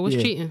want to know. What's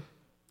Yeah. cheating?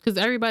 Because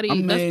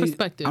everybody, that's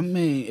perspective. I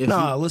mean, if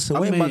Nah, listen,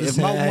 we ain't about to if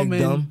say my act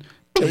woman, dumb.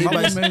 if my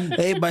Everybody, woman,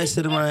 everybody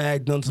sit around and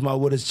act dumb to my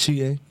what is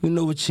cheating. You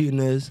know what cheating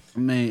is. I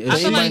mean, if I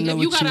feel Everybody like know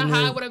if you what gotta cheating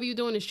hide is. whatever you're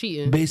doing is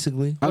cheating.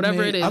 Basically.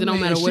 Whatever it is, it don't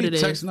matter what it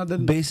is.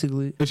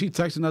 Basically. If she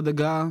texts another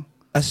guy,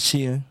 That's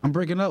cheating. I'm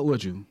breaking up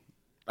with you.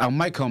 I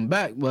might come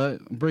back, but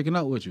I'm breaking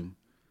up with you.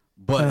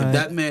 But if Alright.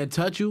 that man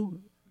touch you,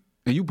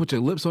 and you put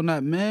your lips on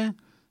that man,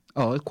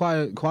 oh, it's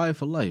quiet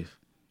for life.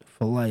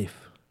 For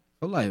life.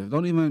 For life.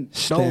 Don't even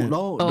Stamp.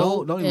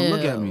 don't even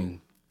look at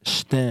me.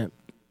 Stamp.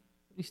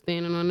 You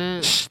standing on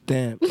that?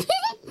 Stamp.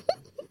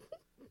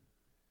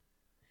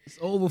 It's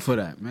over for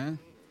that, man.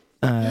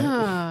 Alright.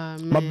 Ah,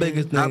 man. My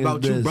biggest thing How is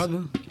about this. you,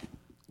 brother?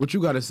 What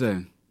you gotta say?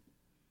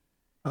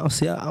 Oh,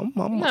 see, I'm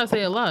You gotta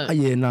say a lot.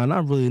 yeah, nah,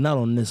 not really, not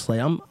on this. Like,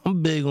 I'm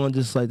big on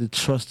just like the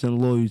trust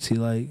and loyalty.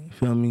 Like, you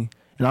feel me?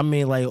 And I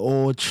mean like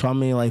I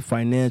mean like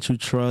financial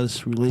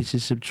trust,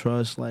 relationship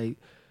trust, like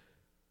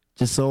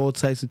just all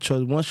types of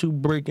trust. Once you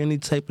break any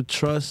type of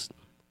trust,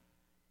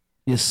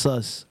 you're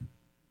sus.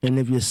 And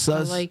if you're I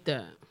sus, like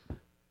that.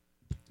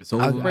 It's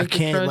over. I Break the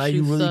can't trust, like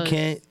you you really sus.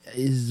 can't.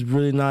 It's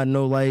really not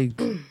no like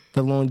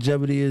the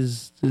longevity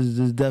is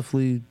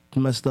definitely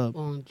messed up.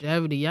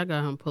 Longevity, y'all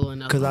got him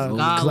pulling up. Cause I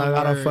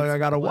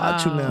gotta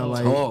watch you now. Wow.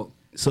 Like Talk.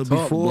 so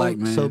Talk, black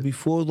man.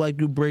 before like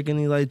you break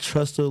any like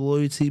trust or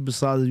loyalty,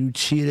 besides if you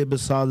cheated,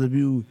 besides if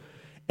you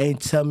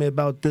ain't tell me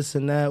about this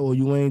and that, or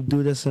you ain't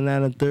do this and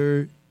that and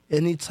third,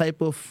 any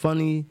type of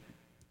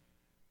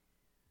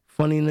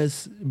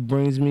funniness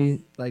brings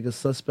me like a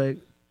suspect.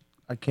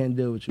 I can't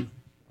deal with you.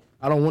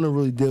 I don't want to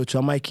really deal with you.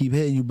 I might keep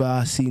hitting you, but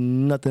I see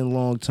nothing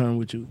long term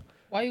with you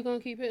Why you gonna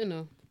keep hitting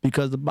though?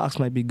 because the box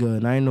might be good.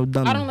 And I ain't no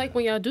dummy. I don't like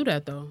when y'all do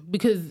that though,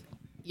 because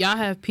y'all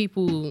have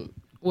people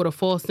with a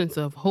false sense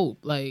of hope.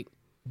 Like,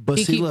 But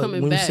he see, keep look,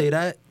 coming when back. you say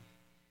that,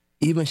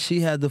 even she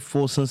had the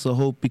full sense of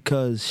hope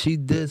because she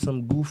did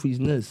some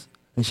goofiness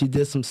and she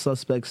did some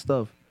suspect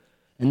stuff.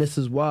 And this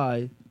is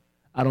why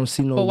I don't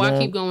see no but why long,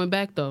 keep going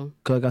back though?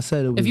 'cause like I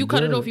said, it was If you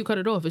cut it good. off, you cut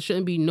it off. It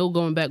shouldn't be no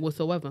going back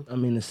whatsoever. I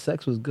mean, the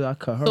sex was good. I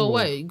cut her So off.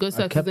 what? Good I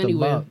sex kept is the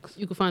anywhere. box.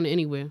 You can find it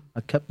anywhere.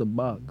 I kept the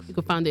box. You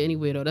can find it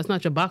anywhere though. That's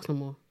not your box no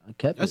more. I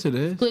kept Yes, it. it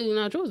is. Clearly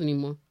not yours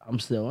anymore. I'm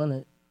still in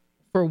it.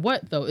 For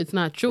what though? It's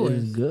not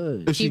yours. It's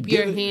good. If she Keep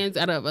your give it- hands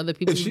out of other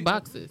people's she-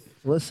 boxes.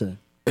 Listen.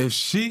 If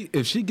she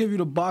give you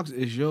the box,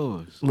 it's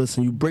yours.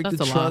 Listen, you break That's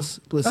the a lie. trust.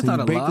 Listen, That's not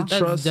you a break lie. the That's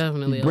trust.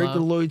 definitely you a break lie. the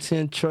loyalty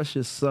and trust,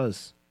 you're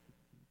sus.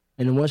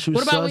 And then once you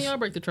What about sus, when y'all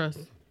break the trust?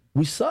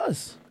 we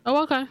sus.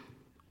 Oh, okay.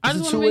 I It's just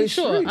a want to make two-way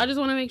sure. street. I just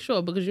want to make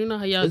sure because you know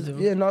how y'all do.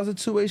 Yeah, no, it's a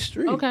two-way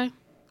street. Okay.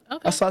 Okay.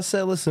 That's why I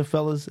said, listen,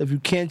 fellas, if you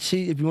can't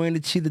cheat, if you ain't a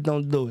cheater,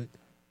 don't do it.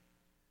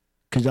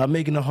 Cause y'all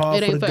making it hard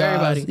It for ain't the for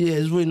guys. everybody. Yeah,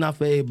 it's really not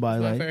for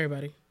everybody. Not Like, for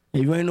everybody.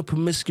 if you ain't no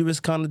promiscuous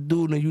kind of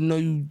dude, and you know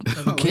you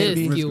can't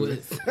be. You know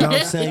Promiscuous. what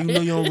I'm saying? You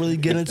know you don't really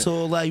get into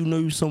all that. You know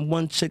you some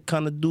one chick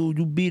kind of dude.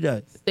 You be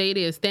that. Stay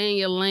there. Stay in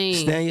your lane.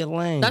 Stay in your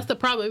lane. That's the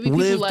problem. It be Live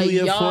people like through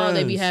your y'all that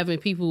be friends. having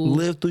people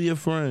Live through your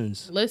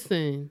friends.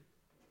 listen.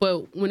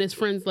 But when it's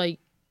friends like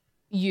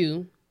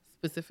you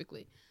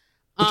specifically,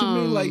 What you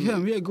mean like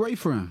him? He a great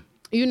friend.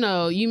 you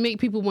know, you make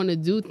people want to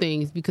do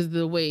things because of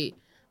the way.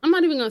 I'm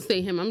not even gonna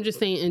say him. I'm just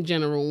saying in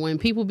general. When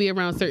people be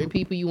around certain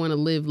people, you want to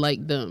live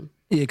like them.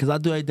 Yeah, cause I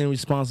do everything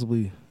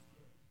responsibly.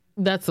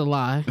 That's a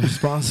lie.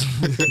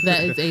 Responsibly.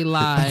 That is a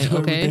lie. Do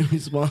Okay. everything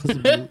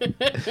responsibly.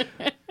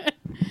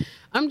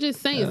 I'm just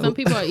saying some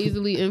people are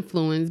easily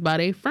influenced by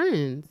their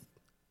friends.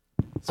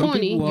 Some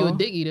Corny, people you're a are.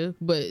 dick eater,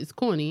 but it's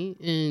corny.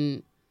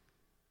 And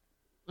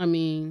I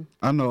mean,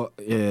 I know.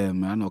 Yeah,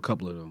 man. I know a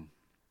couple of them.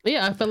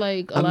 yeah, I feel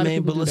like a lot of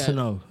people but do listen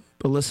that. though.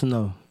 But listen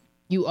though.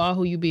 You are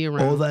who you be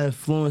around. All that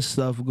influence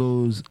stuff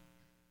goes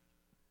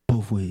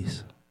both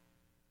ways.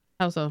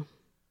 How so?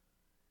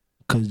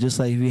 Cause just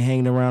like if you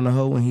hanging around a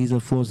hoe and he's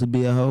influenced to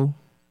be a hoe,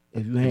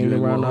 if you hanging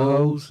You around a with hoe,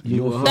 hoes, you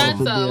you a hoe. influenced That's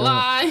to be a hoe.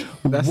 lie.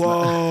 That's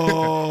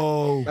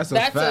Whoa. That's a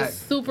That's a fact.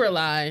 super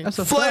lie. That's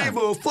a fact.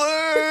 Flavor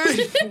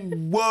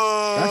Flav.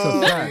 Whoa. That's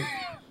a fact.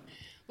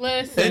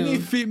 Listen, Any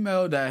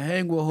female that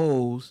hang with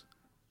hoes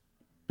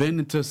been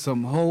into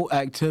some whole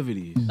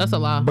activities. that's a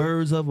lie.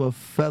 Birds of a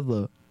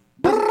feather.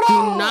 Do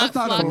not That's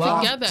not a flock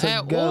lie. together at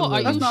all. Together.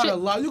 Are That's you not shit? a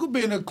lie. You could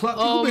be in a club.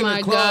 Oh you could be in my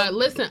a club. God.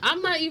 Listen,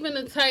 I'm not even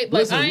the type, like,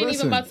 Listen, I ain't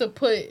listen. even about to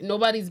put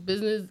nobody's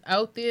business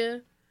out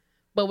there.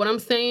 But what I'm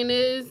saying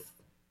is,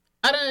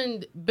 I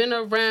done been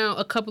around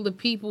a couple of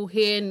people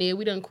here and there.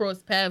 We done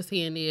crossed paths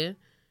here and there.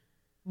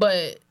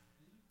 But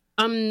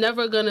I'm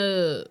never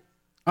gonna,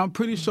 I'm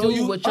pretty sure Do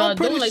you. what y'all I'm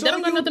pretty doing. Like, that sure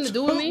don't got you nothing to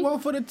do with took me. One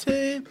for the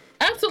team.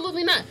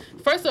 absolutely not.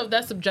 First off,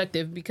 that's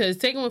subjective because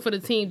taking one for the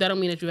team, that don't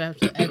mean that you have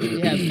to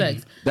actually have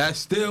sex. That's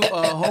still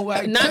a whole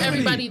activity. Not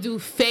everybody do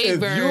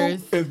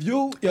favors. If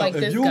you like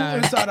this guy.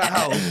 inside a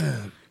house,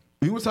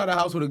 you inside a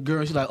house with a girl,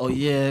 and she's like, oh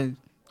yeah,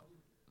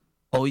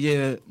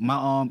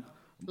 my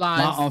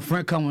Lies.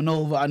 friend coming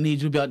over. I need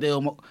you to be out there.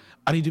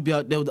 I need you to be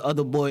out there with the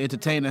other boy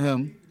entertaining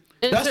him.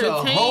 That's a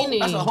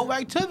whole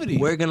activity.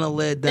 We're gonna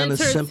lay it down as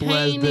simple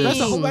as Entertaining. this. That's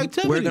a whole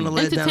activity. We're gonna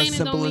lay it down as Entertaining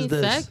simple don't as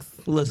mean this. sex.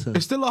 Listen.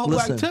 It's still a whole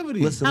listen, activity.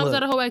 Listen, How's look.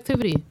 that a whole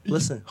activity?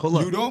 Listen, hold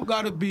up. You don't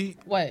gotta be.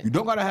 What? You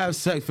don't gotta have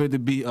sex for it to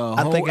be a whole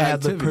I think I have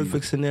activity. the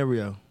perfect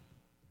scenario.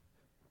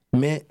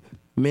 Me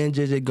and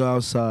JJ go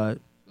outside.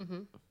 Mm-hmm.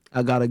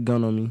 I got a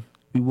gun on me.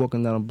 We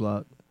walking down the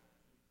block.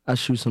 I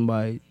shoot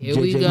somebody. Here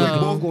we go. We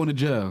look- both going to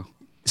jail.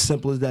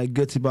 Simple as that.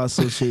 Guilty by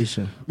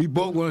association. We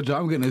both going to jail.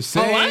 I'm getting the Oh,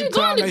 same I ain't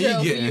time going to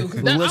that jail he for you. getting. 'Cause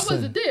I Listen.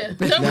 wasn't there.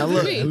 That Now was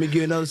look, me. let me give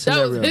you another That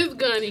scenario. was his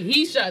gun and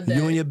he shot that.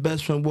 You and your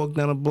best friend walk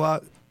down the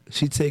block.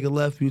 She take a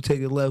left. You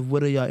take a left.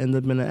 With her, y'all end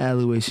up in the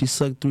alleyway. She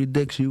sucked 3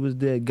 dicks. You was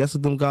there. Guess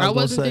what them guys I gonna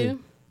wasn't say? there.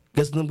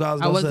 Guess what them guys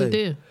I gonna wasn't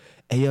say? there.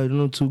 Hey yo,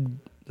 them two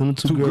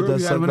Two girls girls that you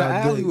had suck in the our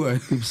alleyway.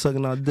 dick. Keep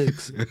sucking our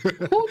dicks.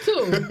 Who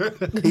too? Even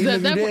if you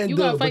That- didn't you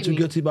do gotta it, fight but you me.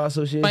 guilty by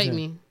association. Fight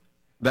me.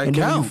 That And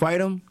then when you count. fight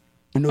them,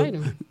 you know. Fight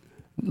him.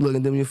 Look,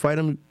 and then when you fight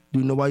them, do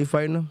you know why you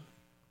fighting them?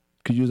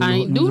 Cause you was in I the-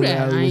 ain't you do was in the that.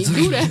 I alleyway ain't do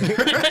sucking-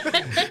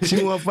 that.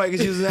 She want to fight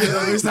because she was in the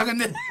alleyway sucking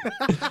dick.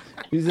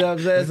 You see what I'm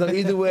saying? So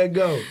either way it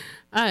go.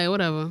 All right,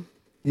 whatever.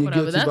 You're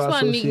Whatever. guilty That's by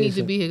why Neek needs to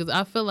association. be here because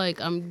I feel like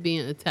I'm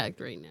being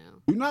attacked right now.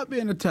 You're not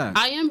being attacked.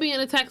 I am being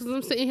attacked because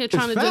I'm sitting here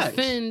trying to facts.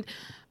 defend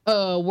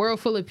a world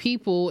full of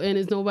people and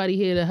there's nobody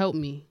here to help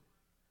me.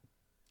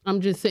 I'm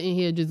just sitting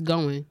here just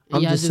going. And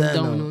I'm y'all just just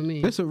saying, going though. on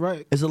me. That's all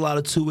right. It's a lot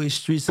of two-way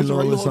streets That's and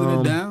all all right. You this holding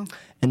it down.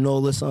 and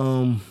all this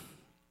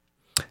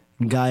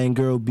guy and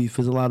girl beef.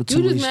 There's a lot of You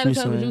two-way just mad streets.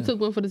 as hell because you man. took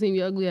one for the team,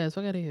 you ugly ass.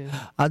 Fuck out of here.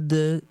 I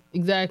did.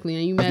 Exactly.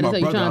 And you That's mad as my hell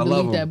you brother. trying to I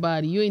love delete that him.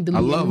 body. You ain't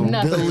love deleting him.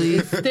 nothing. Delete.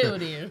 It's still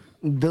there.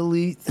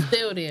 Delete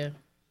Still there.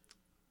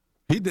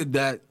 He did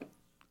that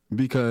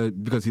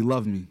because he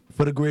loved me.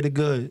 for the greater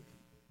good.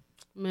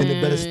 Man. And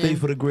it better stay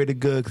for the greater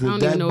good. I Because don't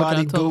if even that know what body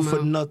y'all go talking for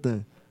about.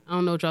 nothing, I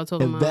don't know what y'all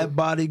talking if about. that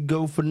body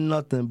go for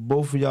nothing,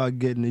 both of y'all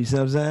getting it. You see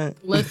what I'm saying?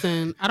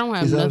 Listen, I don't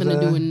have You see what nothing I'm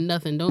to do with saying?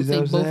 nothing. Don't You see say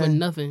what I'm both or saying?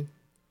 nothing.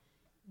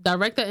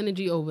 Direct that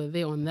energy over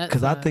there on that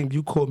Because I side. think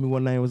you called me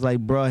one night and was like,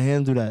 bro,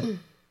 handle that.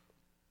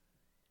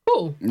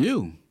 Who?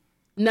 You.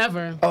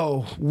 Never.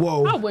 Oh,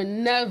 whoa. I would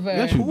never.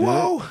 Yes, you did.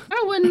 Whoa.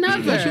 I would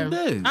never. Yes, you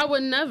did. I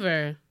would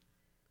never.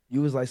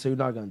 You was like, so you're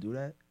not going to do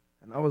that?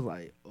 And I was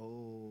like,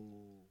 oh.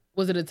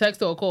 Was it a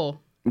text or a call?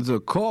 It's a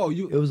call.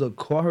 It was a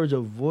call. I heard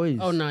your voice.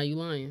 Oh, nah, you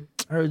lying.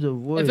 I heard your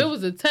voice. If it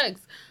was a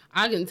text,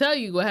 I can tell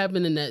you what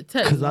happened in that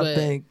text. Because I but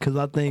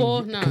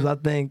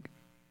think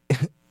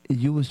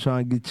you was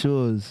trying to get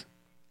yours.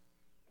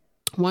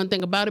 one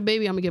thing about it,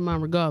 baby, I'm gonna get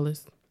mine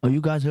regardless. Oh, you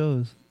got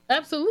yours.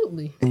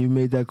 Absolutely. And you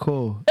made that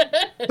call.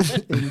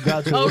 And you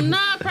got yours. Oh,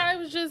 nah,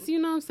 probably was just, you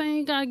know what I'm saying?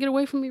 You gotta get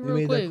away from me You real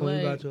made quick. that call, you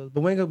Like, got yours.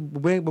 But we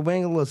ain't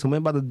gonna listen. We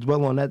ain't about to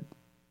dwell on that.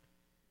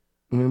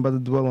 We ain't about to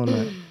dwell on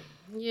that.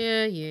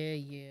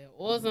 yeah.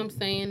 All I'm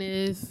saying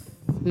is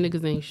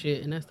niggas ain't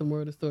shit, and that's the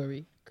moral of the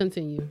story.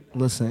 Continue.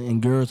 Listen, and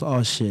girls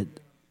are shit.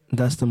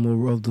 That's the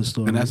moral of the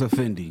story. And that's a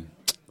Fendi.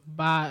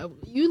 Bye.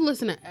 You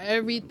listen to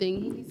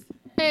everything.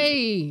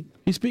 Hey,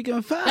 He's speaking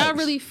facts. y'all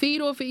really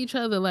feed off of each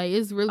other. Like,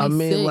 it's really I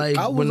mean, sick. like,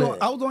 I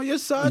was on your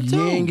side too.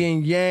 yin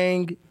and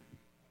yang,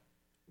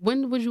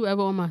 When was you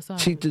ever on my side?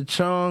 Cheek to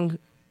Chong,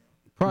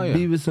 Prior.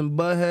 Beavis and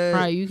Butthead.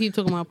 Pryor, you keep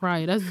talking about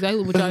Pryor. That's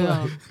exactly what y'all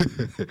are.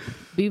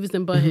 Beavis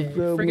and Butthead.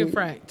 Feel me? Freaking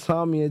frack.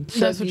 Tommy and Chucky.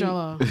 That's what y'all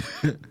are.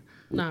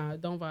 Nah,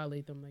 don't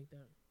violate them like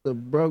that. The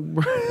broke.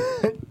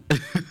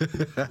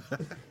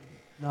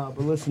 Nah,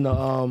 but listen,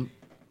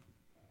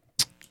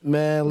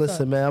 man,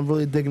 listen, man. I'm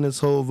really digging this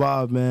whole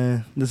vibe,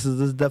 man. This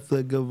is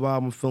definitely a good vibe.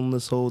 I'm feeling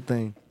this whole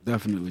thing.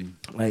 Definitely.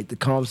 Like the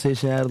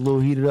conversation had a little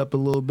heated up a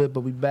little bit, but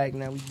we back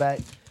now. We back.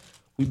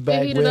 We They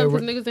back. heated up Where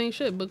because niggas ain't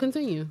shit, but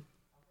continue.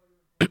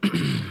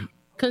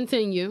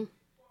 Continue.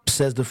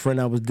 says the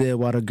friend I was there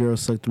while the girl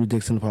sucked 3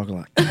 dicks in the parking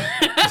lot.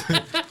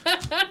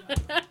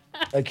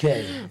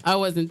 Okay. I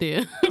wasn't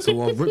there.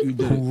 So Rick, you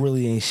did Who it.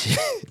 really ain't shit.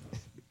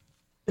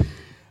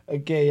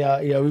 Okay,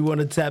 y'all. Yeah, we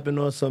want to tap in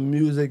on some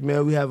music,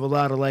 man. We have a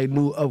lot of like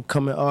new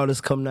upcoming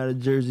artists coming out of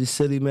Jersey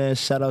City, man.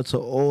 Shout out to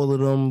all of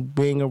them.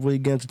 We ain't gonna really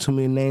get into too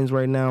many names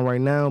right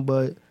now,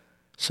 but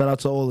shout out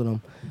to all of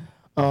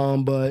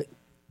them. But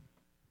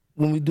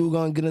when we do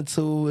gonna get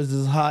into is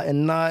this hot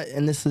and not,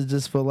 and this is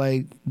just for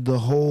like the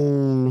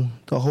whole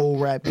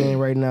rap game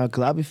right now,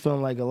 cause I be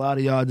feeling like a lot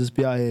of y'all just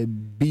be out here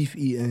beef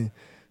eating,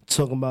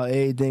 talking about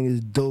everything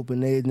is dope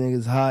and everything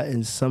is hot,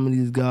 and some of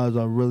these guys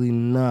are really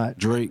not.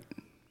 Drake.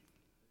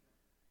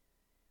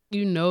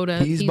 You know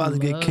that He's about to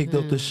get kicked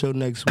off the show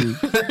next week.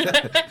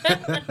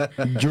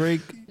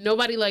 Drake,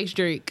 Nobody likes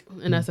Drake,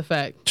 and that's a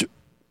fact.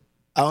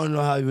 I don't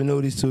know how you even know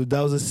these two.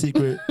 That was a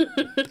secret.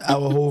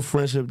 Our whole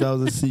friendship, that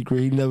was a secret.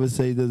 He never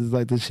said he does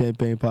like the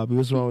champagne poppy.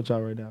 What's wrong with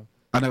y'all right now?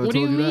 I never What do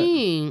told you you that.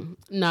 mean?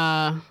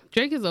 Nah,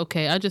 Drake is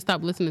okay. I just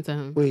stopped listening to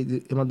him.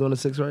 Wait, am I doing the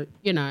 6 right?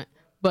 You're not,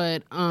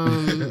 but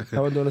Am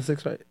I doing the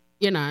 6 right?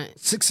 you're not.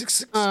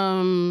 666.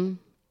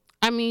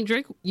 I mean,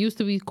 Drake used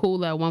to be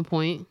cool at one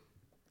point,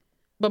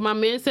 but my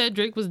man said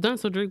Drake was done,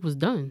 so Drake was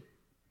done.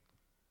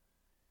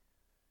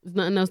 There's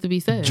nothing else to be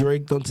said.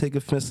 Drake, don't take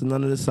offense to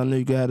none of this. I know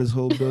you got this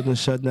whole building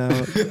shut down.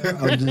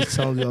 I'm just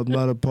telling you, I'm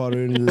not a part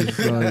of any of this.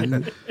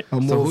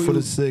 I'm So more who for you-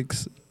 the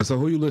 6. So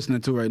who you listening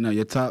to right now?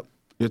 Your top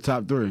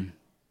 3.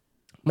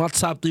 My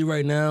top 3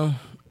 right now,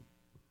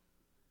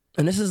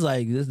 and this is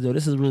like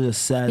this is really a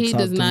sad. He top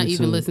does not 3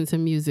 even too. listen to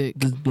music.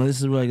 This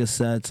is like a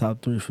sad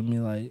top 3 for me.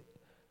 Like,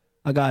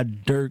 I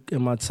got Dirk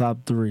in my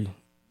top 3,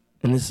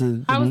 and this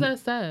is How is that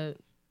sad?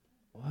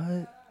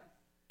 what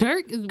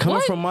Dirk is coming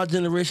what? from my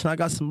generation. I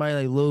got somebody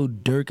like Lil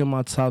Dirk in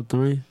my top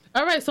 3.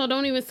 All right, so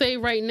don't even say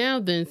right now.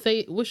 Then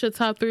say what's your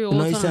top 3 of all No,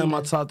 time? he's saying my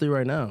then? top 3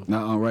 right now.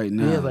 Not on right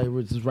now. Yeah,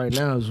 like just right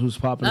now is who's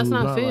popping. That's who's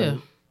not fair.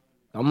 Like,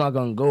 I'm not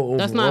gonna go over.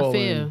 That's not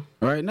fair.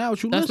 Right now,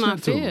 what you That's listening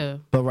not to? fair.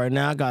 But right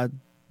now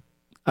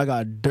I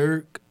got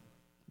Dirk,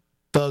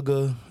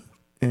 Thugger,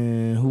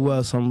 and who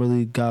else I'm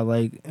really got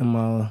like in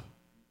my.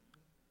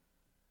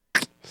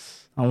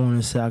 I want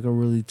to say I could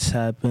really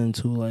tap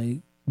into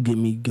like get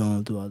me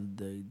going throughout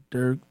the day.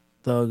 Dirk,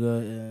 Thugger,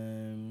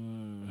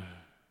 and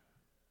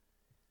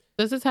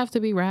Does this have to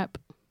be rap?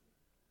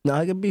 no,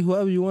 I can be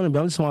whoever you want to be.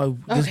 I'm just want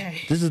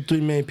Okay. this is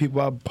 3 main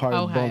people I probably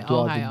Okay, bump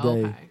throughout okay, the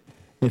day. okay.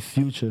 And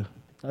Future,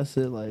 that's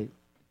it. Like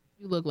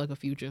You look like a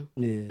future.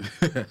 yeah,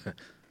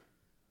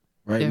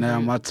 Right now,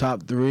 Different. my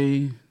top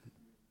 3.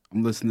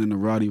 I'm listening to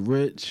Roddy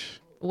Rich.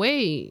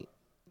 Wait,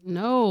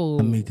 no.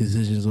 I make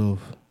decisions off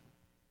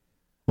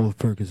Or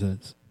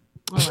Percocets.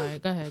 All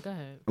right, go ahead.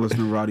 I'm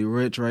listening to Roddy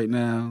Ricch right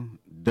now,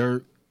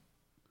 Dirt,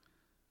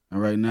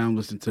 and right now I'm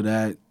listening to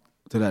that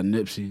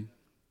Nipsey.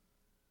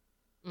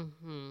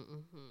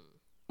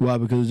 Why?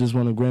 Because it just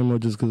won a Grammy or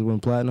just because it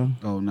went platinum?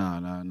 Oh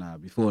nah.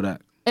 Before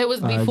that, It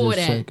was All right, before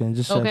just that. checking,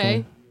 just okay.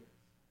 checking.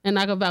 And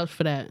I can vouch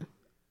for that.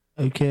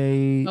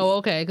 Okay. Oh,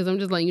 okay. Because I'm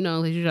just letting you know,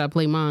 unless you try to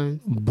play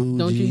mine. Bougie.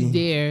 Don't you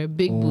dare.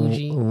 Big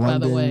bougie, by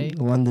the way.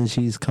 London,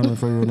 she's coming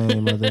for your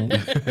name, I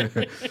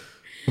think.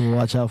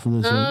 Watch out for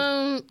this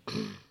one.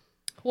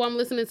 Who I'm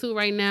listening to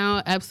right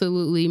now,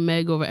 absolutely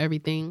Meg over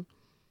everything.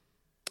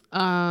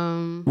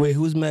 Wait,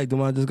 who's Meg? The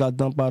one that just got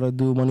dumped out of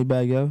Do Money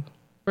Bag, yo?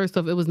 First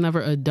off, it was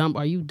never a dump.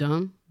 Are you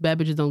dumb? Bad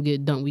bitches don't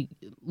get dumped.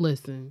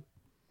 Listen.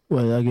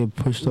 Wait, I get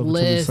pushed over to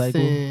the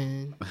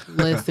cycle?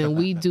 Listen,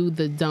 we do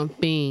the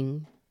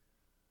dumping.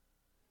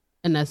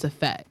 And that's a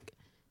fact.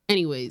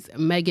 Anyways,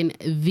 Megan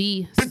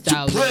V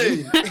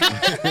Stallion.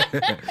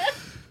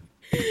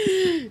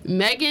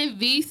 Megan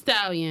V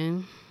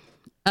Stallion.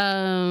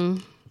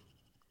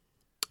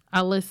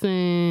 I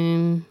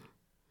listen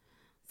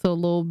to a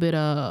little bit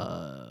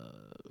of.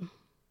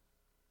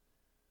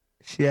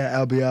 She had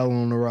Albie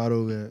Allen on the ride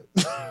over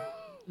there.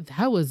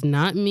 That was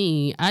not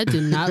me. I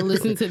did not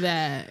listen to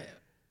that.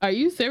 Are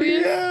you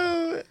serious?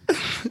 Yeah.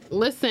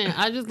 Listen,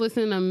 I just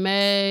listen to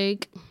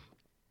Meg.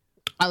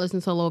 I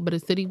listen to a little bit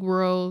of City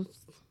Girls.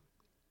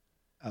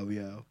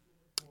 Albie Allen.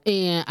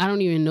 And I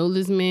don't even know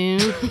this man.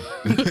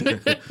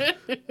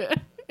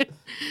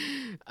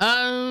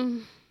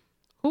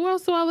 Who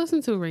else do I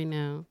listen to right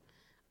now?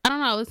 I don't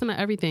know. I listen to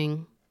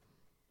everything.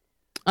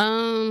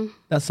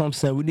 That's what I'm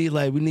saying. We need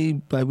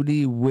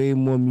way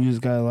more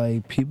music.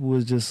 Like people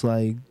was just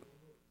like,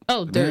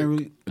 Oh, they're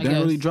Dirk.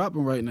 really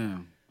dropping right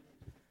now.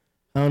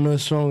 I don't know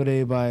what's wrong with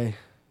everybody.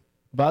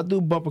 But I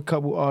do bump a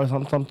couple artists.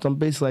 I'm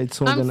basically like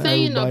tuned in I'm to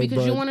saying though, everybody,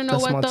 because you but want to know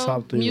that's my what though?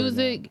 top three right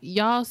Music,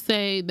 y'all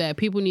say that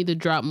people need to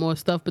drop more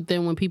stuff, but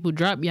then when people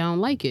drop, y'all don't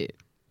like it.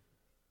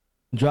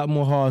 now. Drop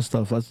more hard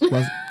stuff. Let's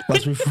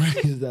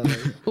rephrase that.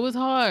 Like, It was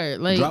hard.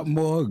 Like Drop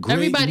more great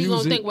everybody's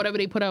music. gonna think whatever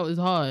they put out is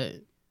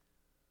hard.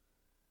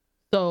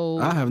 So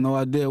I have no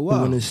idea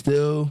when why.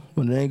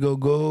 it ain't go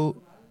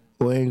gold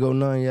or ain't go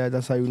none yet,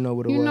 that's how you know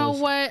what it was. you know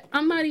what?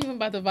 I'm not even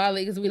about to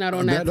violate because we're not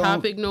on That that don't-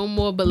 topic no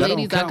more. But that don't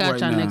ladies, I count got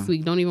right y'all now. next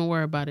week. Don't even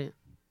worry about it.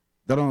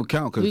 That don't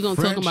count because We gonna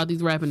talk about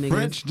these rapping niggas.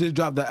 French just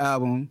dropped the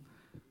album.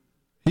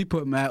 He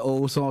put mad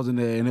old songs in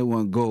there and it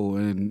went gold,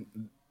 and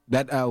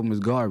that album is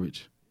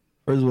garbage.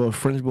 First of all,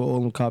 French bought all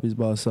them copies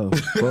by herself.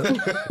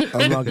 But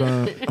I'm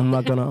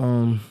not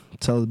gonna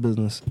tell his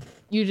business.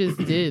 You just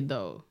did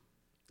though.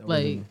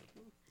 Like,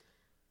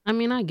 I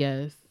mean, I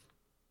guess.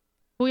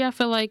 Who y'all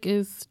feel like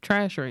is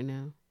trash right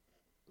now?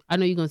 I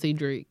know you're gonna say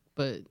Drake,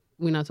 but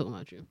we're not talking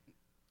about you.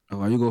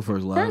 Oh, you go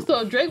first, Live. First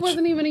off, Drake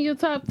wasn't even in your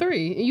top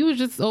 3. And you was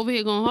just over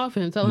here going off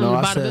him, telling him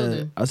to buy the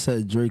building. I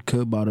said Drake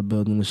could buy the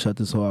building to shut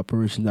this whole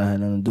operation down. Had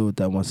nothing to do with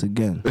that once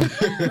again.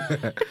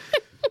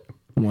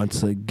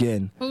 Once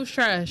again. Who's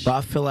trash? But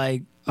I feel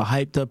like a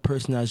hyped up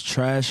person that's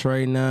trash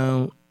right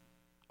now.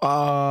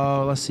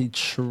 Let's see.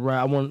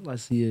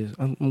 Let's see.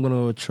 I'm gonna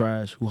go with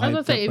trash. Who I was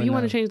gonna hyped say, up if right you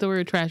want now. to change the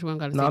word trash, we don't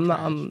gotta say No, I'm not.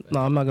 trash.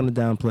 I'm not gonna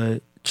downplay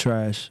it.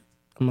 Trash.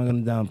 I'm not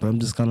gonna downplay. I'm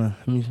just gonna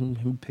let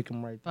me pick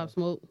him right there. Pop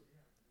Smoke.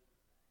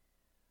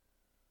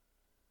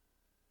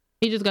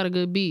 He just got a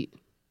good beat.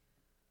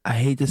 I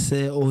hate to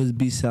say it, all his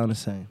beats sound the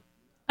same.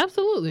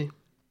 Absolutely.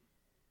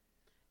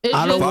 It's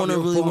I don't just- wanna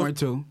really Foreign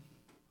too.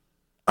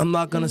 I'm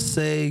not gonna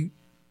say,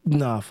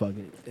 nah, fuck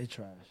it. They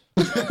trash.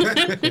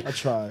 I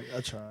tried.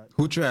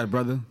 Who tried,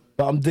 brother?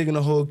 But I'm digging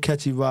the whole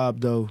catchy vibe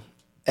though.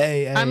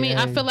 Hey, I mean,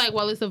 I hey. feel like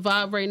while it's a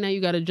vibe right now,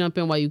 you gotta jump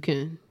in while you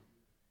can.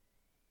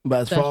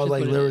 But as That's far as just like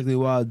what it is. lyrically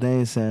wild, they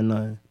ain't saying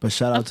nothing. But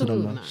shout out to them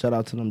Absolutely though. not. Shout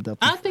out to them I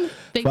definitely. think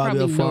they Fabio probably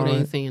know they Foreign.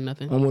 ain't saying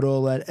nothing. I'm with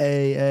all that.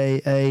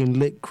 Hey,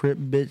 lit crip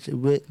bitch,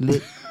 lit.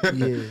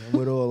 Yeah, I'm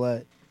with all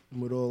that.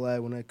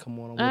 When that come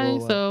on. I'm with All all right,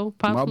 that. so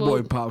Pop My Smoke.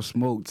 boy Pop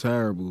Smoke,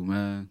 terrible,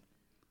 man.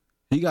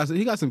 He got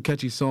some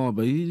catchy songs,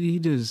 but he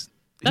That's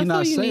not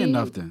all you saying need.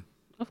 nothing.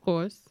 Of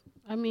course.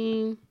 I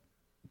mean,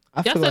 I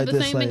y'all feel said like the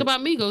this, same like, thing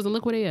about Migos, and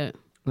look where they at.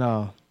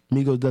 No,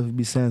 Migos definitely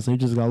be saying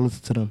something. You just gotta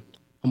listen to them.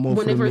 I'm all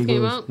When for they the first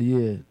came Migos. out?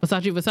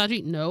 Yeah.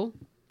 Versace? No.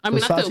 I mean,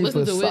 I still Versace,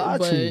 listen to it,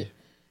 Versace.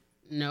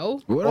 but no.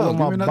 What Oh, else?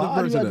 my Give me another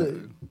body verse of got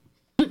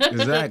that.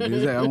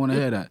 Exactly. I want to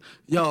hear that.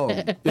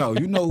 Yo,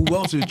 you know who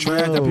else is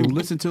trash that people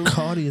listen to?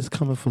 Cardi is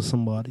coming for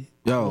somebody.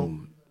 Yo,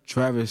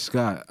 Travis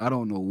Scott. I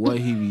don't know what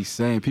he be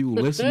saying. People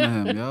listen to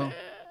him, yo.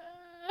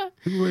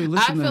 People really I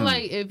listen to feel him.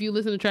 like if you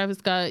listen to Travis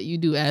Scott, you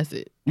do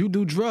acid. You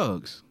do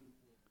drugs.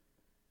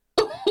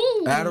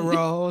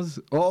 Adderalls,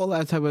 all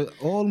that type of,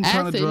 all them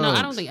kind of Acid? drugs. No,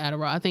 I don't think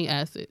Adderall. I think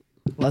acid.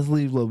 Let's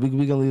leave. Look, we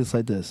gonna leave this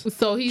like this.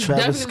 So he's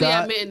Travis definitely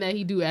Scott- admitting that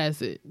he do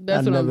acid.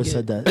 That's I what I'm never getting.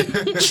 said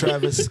that.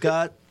 Travis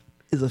Scott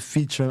is a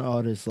featuring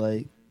artist.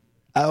 Like,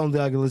 I don't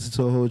think I can listen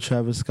to a whole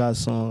Travis Scott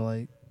song.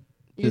 Like,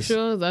 You just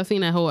sure? I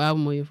seen that whole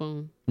album on your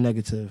phone.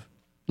 negative.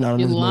 Not on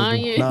You're this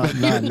lying.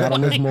 mobile. Not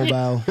on this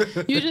mobile.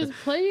 You just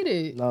played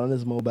it. Not on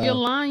this mobile. You're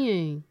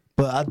lying.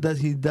 But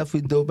he's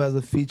definitely dope as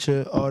a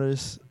feature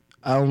artist.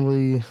 I don't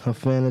really a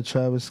fan of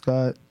Travis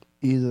Scott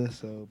either,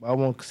 so I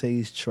won't say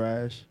he's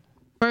trash.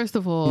 First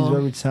of He's all,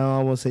 very talented.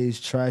 I won't say he's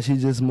trash.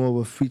 He's just more of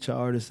a feature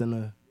artist than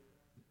a.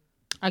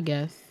 I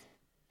guess.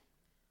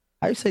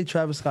 How you say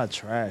Travis Scott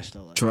trash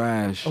though? Like,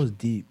 Trash. that was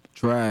deep.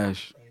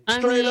 Trash.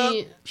 Straight up.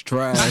 It's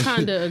trash. I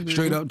kinda agree.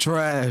 Straight up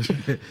trash.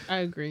 I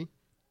agree.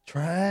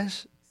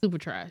 Trash. Super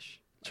trash.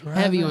 Trash.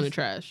 Heavy on the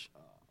trash.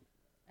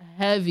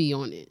 Heavy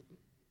on it.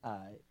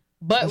 Alright.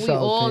 But That's we our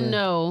all opinion.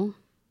 know,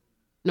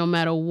 no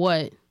matter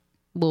what,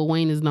 Lil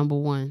Wayne is number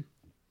one.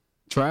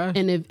 Trash.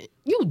 And if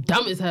you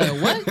dumb as hell,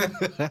 what?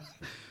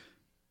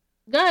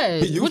 Go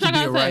ahead. He used What to I be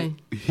gotta right.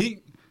 say?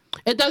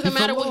 It doesn't He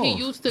matter fell what he off.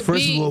 used to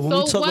First be. of all, when so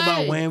we talk what?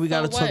 about Wayne, we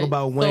gotta So talk what?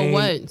 about Wayne. So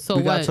what? So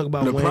we what? gotta talk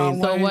about The Wayne.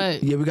 prime So Wayne?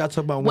 what? Yeah, we gotta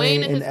talk about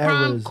Wayne Wayne in and his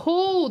prime, eras.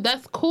 cool.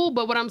 That's cool.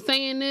 But what I'm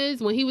saying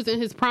is, when he was in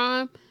his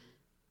prime,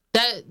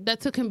 that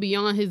took him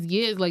beyond his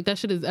years. Like that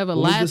shit is When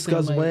everlasting. we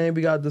discuss like, Wayne,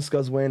 we gotta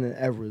discuss Wayne and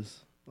eras.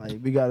 Like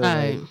we gotta, All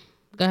right, like,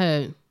 go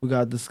ahead. we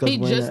gotta discuss. He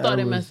Wayne just and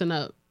started eras. messing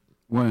up.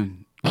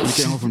 When? He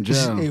came home from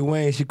jail. Hey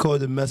Wayne, she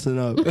called it messing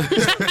up.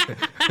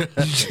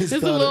 It's a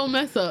little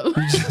mess up.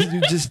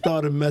 You just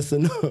started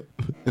messing up.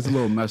 It's a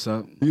little mess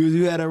up.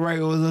 You had it right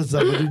with us,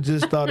 but you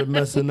just started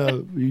messing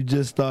up. You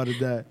just started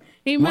that.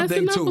 He One messing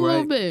thing up too, a little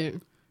right?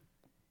 bit.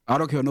 I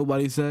don't care what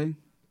nobody say.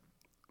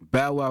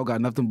 Bow Wow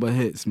got nothing but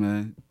hits,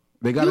 man.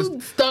 They gotta,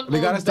 You stuck they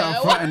on gotta stop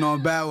Bow fronting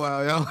on Bow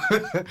Wow, yo.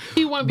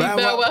 He want to be Bow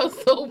Bow Wow- Wow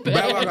so bad.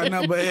 Bow Wow got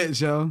nothing but hits,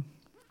 yo.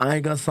 I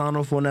ain't gonna sign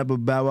off on that, but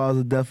Bow Wow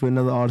is definitely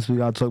another artist we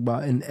gotta talk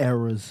about in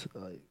eras.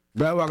 Like,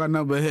 Bow Wow got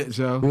nothing but hits,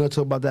 yo. we're gonna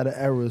talk about that in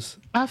eras.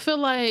 I feel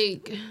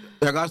like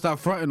Y'all gotta stop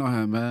fronting on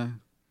him, man.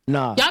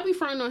 Nah, y'all be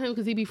fronting on him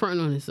because he be fronting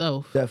on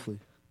himself. definitely.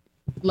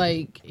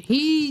 Like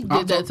he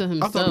did that to I'm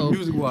himself. talking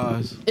music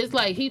wise. It's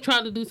like he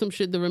tried to do some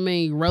shit to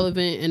remain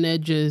relevant, and that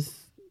just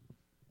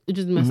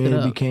messed Man, it it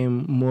up.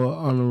 became more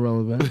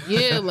irrelevant.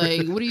 Yeah,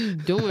 like what are you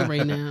doing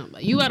right now?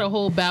 Like you got a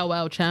whole Bow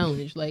Wow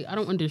challenge. Like I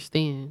don't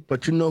understand.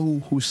 But you know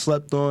who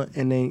slept on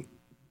and ain't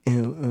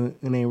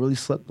really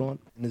slept on,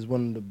 and is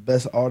one of the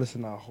best artists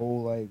in our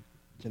whole like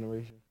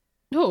generation.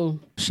 No,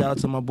 Shout out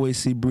to my boy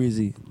C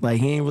Breezy. Like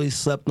he ain't really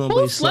slept on, Who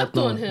but he slept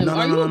on him? No,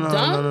 Are no, no, you no,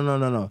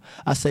 dumb? no.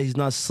 I say he's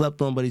not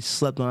slept on, but he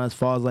slept on as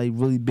far as like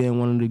really being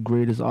one of the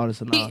greatest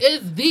artists in he our.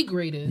 is the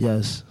greatest.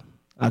 Yes,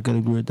 I can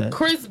agree with that.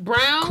 Chris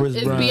Brown Chris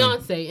is Brown.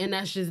 Beyonce, and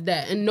that's just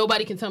that. And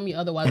nobody can tell me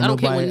otherwise. And I don't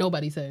care what nobody-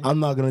 nobody says.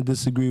 I'm not gonna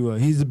disagree with her.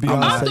 He's a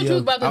Beyonce. I thought you yo.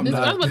 was about to. I'm I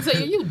not. was about to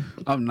say you.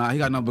 I'm not. He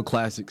got nothing but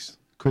classics.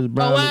 Chris Oh,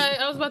 Brown.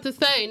 I was about to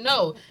say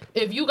no.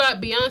 If you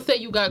got Beyonce,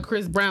 you got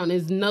Chris Brown.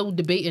 There's no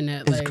debating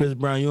that. It's Like, Chris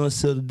Brown. You want to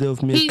seal the deal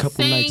for me a he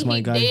couple sing, nights, my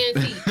he guy.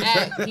 dance, he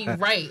act, he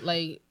write.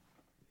 Like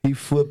He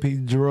flip, he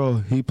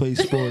draw, he play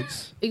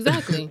sports.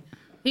 exactly.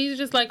 He's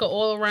just like an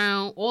all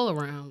around.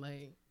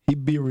 Like, He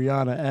beat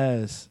Rihanna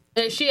ass.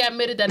 and she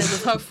admitted that it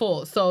was her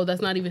fault. So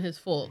that's not even his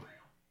fault.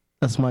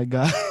 That's my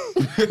guy.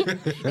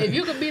 If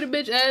you could beat a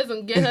bitch ass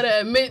and get her to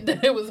admit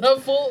that it was her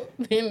fault,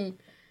 then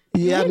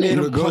Yeah, I made him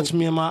You the GOAT. punch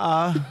me in my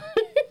eye.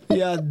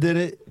 Yeah, I did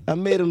it. I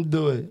made him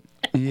do it.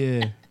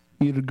 Yeah.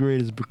 You the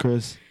greatest,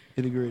 Chris.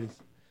 You the greatest.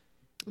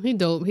 he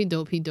dope.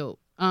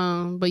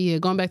 But yeah,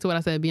 going back to what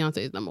I said, Beyonce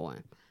is number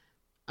one.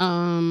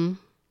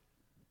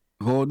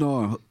 Hold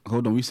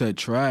on. We said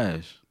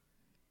trash.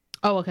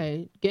 Oh,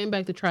 okay. Getting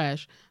back to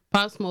trash.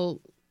 Pop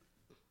Smoke.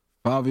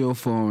 Fabio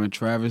Foreign,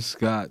 Travis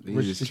Scott, they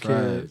Rich is the trash.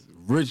 Kid.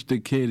 Rich the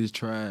Kid is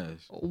trash.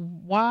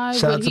 Why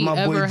Shout out would to he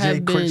my boy ever Jay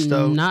have Critch, been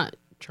though. not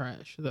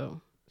trash though?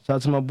 Shout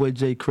out to my boy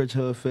Jay Critch,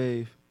 her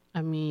fave.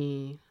 I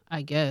mean,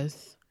 I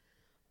guess.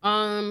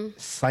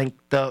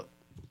 Psyched up.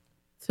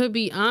 To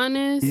be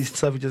honest, He's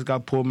tough. He just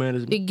got poor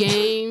management. the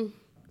game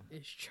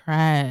is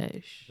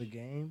trash. The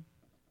game?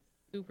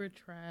 Super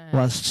trash.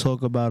 Let's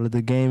talk about it.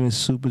 The game is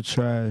super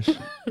trash.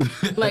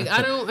 Like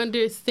I don't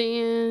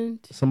understand.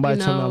 Somebody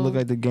you told me I know- looked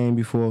like the game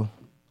before.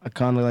 I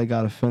kind of like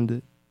got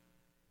offended.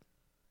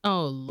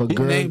 Oh, But He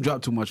girl, name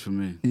dropped too much for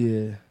me.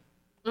 yeah.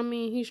 I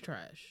mean, he's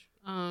trash.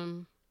 I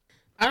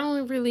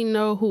don't really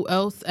know who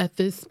else at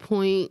this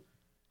point.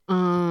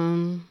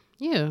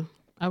 Yeah,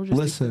 I was just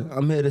Listen,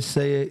 I'm here to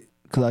say it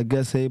because I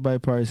guess everybody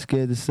probably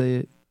scared to say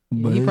it.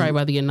 But he his, probably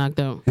about to get knocked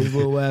out. his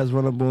little ass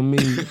run up on me.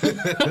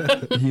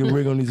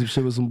 We're gonna need some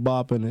shit with some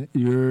bop in it.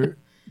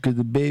 Because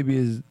the baby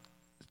is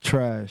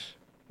trash.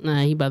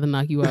 Nah, he about to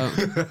knock you out.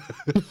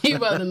 He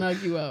about to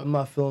knock you out. I'm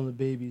not feeling the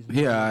babies.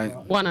 Yeah, I,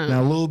 Why not?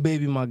 Now, little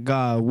baby, my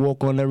God,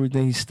 walk on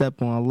everything he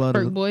step on. I love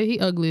Perk it. boy, he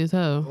ugly as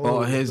hell.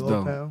 all his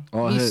though. Pound.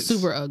 All He's his.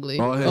 super ugly.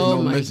 All his, Oh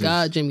no my misses.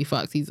 God, Jamie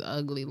Foxx, he's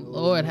ugly.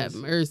 Lord have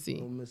mercy.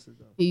 Don't miss it,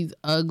 though. He's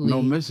ugly.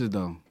 No misses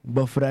though.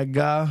 But for that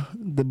guy,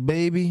 the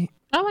baby,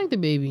 I like the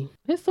baby.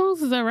 His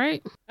songs is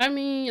alright. I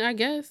mean, I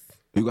guess.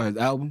 You got his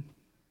album?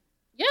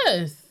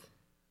 Yes.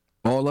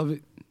 All of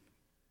it?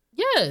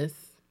 Yes.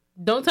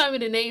 Don't tell me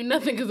to name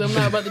nothing because I'm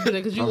not about to do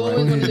that. Because you All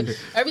always right. want to.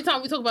 Every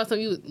time we talk about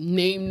something, you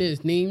name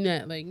this, name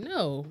that. Like,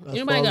 no,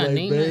 anybody far got to like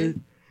name babe.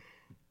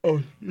 that.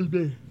 Oh, it's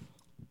big.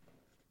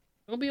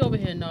 Don't be over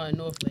here gnawing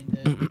north like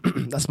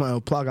that. That's my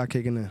old plug I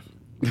kicking in.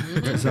 You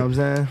know what I'm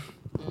saying?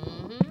 Go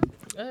ahead,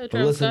 But Travis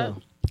listen, Scott.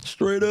 though,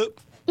 straight up,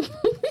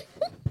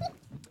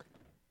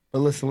 But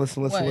listen. What?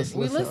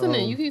 We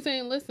listening. You keep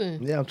saying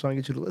listen. Yeah, I'm trying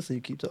to get you to listen.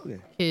 You keep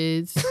talking.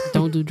 Kids,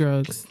 don't do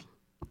drugs.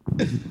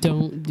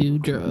 Don't do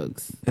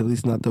drugs. At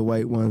least not the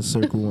white ones,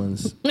 circle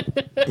ones.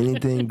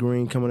 Anything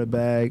green, come in a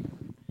bag.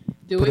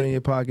 Do Put it. it in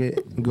your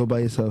pocket and go by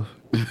yourself.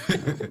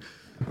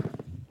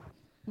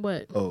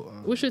 What? Oh,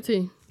 What's your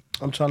tea?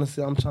 I want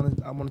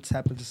to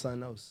tap into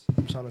something else.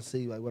 I'm trying to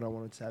see like what I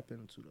want to tap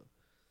into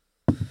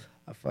though.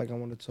 I feel like I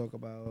want to talk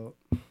about.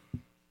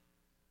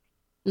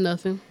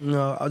 Nothing.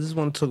 No, I just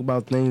want to talk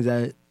about things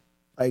that,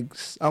 like,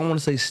 I don't want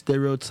to say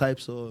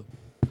stereotypes or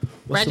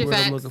what's the Ratchet word I'm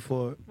facts. looking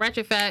for.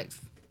 Ratchet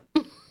facts.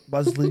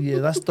 Yeah,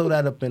 let's throw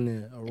that up in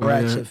there. A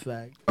ratchet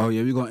fact. Oh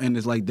yeah, we gonna end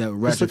this like that.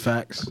 Ratchet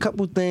facts. A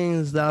couple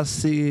things that I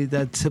see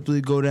that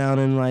typically go down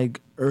in like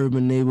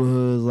urban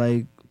neighborhoods,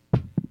 like.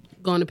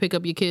 Going to pick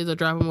up your kids or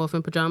drop them off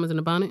in pajamas and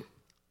a bonnet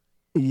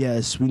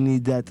Yes, we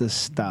need that to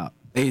stop.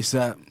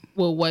 ASAP.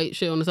 with white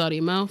shit on the side of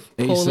your mouth,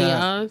 coal in your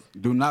eyes.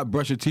 Do not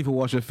brush your teeth or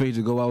wash your face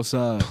to go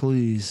outside.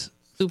 Please.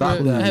 Super Stop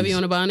that. heavy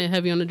on the bonnet,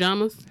 heavy on the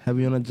pajamas.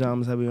 Heavy on the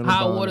jams, heavy on the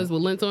Hot bonnet. waters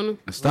with lint on them.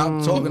 And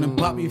stop talking and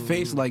pop your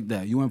face like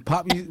that. You want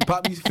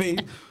Poppy's face.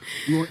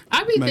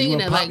 I be Man, you thinking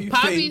want that like Poppy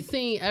Poppy's face?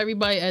 seen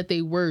everybody at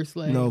their worst.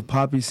 Like No,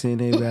 Poppy saying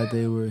they bad,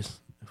 they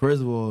worse.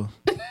 First of all,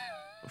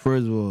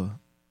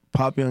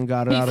 Poppy done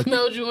got it he out of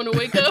smelled you on the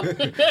wake up.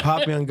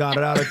 Poppy done got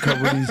it out of a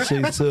couple of these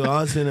chicks too.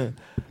 I seen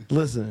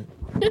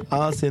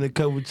a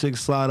couple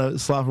chicks slide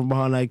from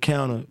behind that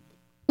counter.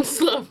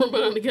 Slap from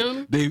behind the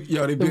counter. They be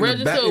in the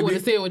register back.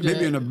 with the sandwich They be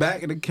at. in the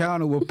back of the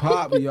counter with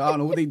Poppy. I don't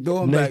know what they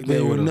doing back Next there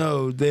thing with you him.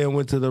 know, they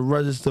went to the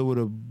register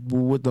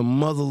with the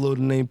mother load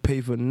and they pay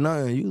for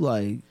nothing. You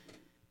like,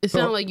 It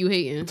sounds like you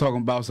hating.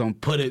 Talking about some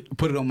put it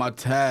on my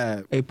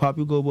tab. hey,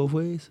 Poppy go both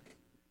ways?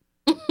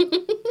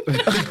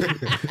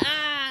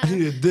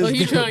 Oh,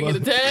 you trying to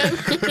get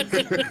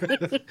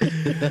a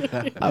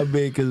tab? I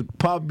mean, because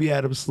Poppy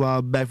had him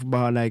slide back from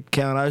behind that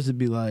counter. I used to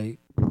be like,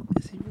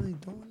 is he really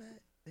doing that?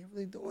 They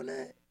really doing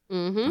that? I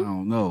Mm-hmm.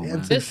 don't know.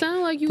 Man. It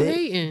sound like you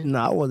hating.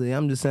 Nah, I wasn't.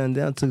 I'm just saying,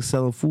 down took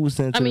selling food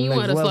stamps I to mean, the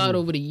you next want to slide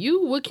level. over to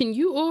you? What can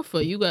you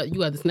offer? You got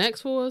the snacks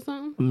for or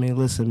something? I mean,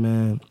 listen,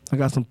 man. I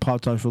got some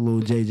Pop Tarts for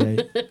little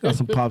JJ. Got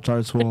some Pop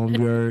Tarts for him,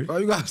 you heard? Oh,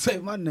 you gotta say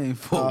my name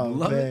for Oh,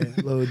 love man.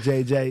 it. Little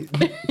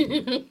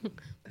JJ.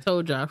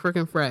 Told y'all,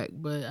 freaking frack.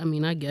 But I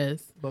mean, I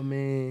guess. But,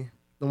 man,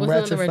 them What's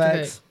ratchet another ratchet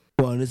facts.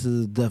 Well, this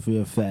is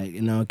definitely a fact.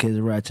 In our case,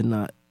 ratchet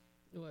not.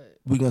 What?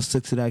 We gonna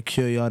stick to that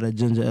cure y'all that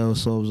ginger ale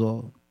solves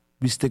all.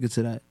 We sticking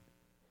to that.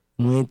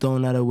 We ain't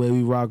throwing that away.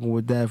 We rocking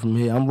with that from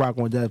here. I'm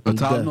rocking with that A from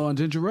death. Tylenol and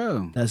ginger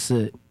ale. That's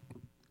it.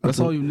 That's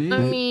all you need. I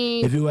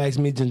mean, If you ask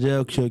me, ginger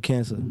ale cure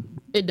cancer.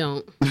 it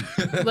don't.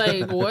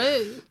 Like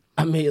what?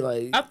 I mean,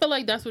 like, I feel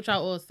like that's what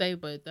y'all all say,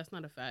 but that's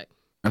not a fact.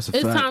 That's a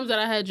It's fact. times that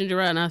I had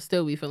ginger ale and I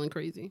still be feeling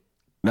crazy.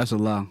 That's a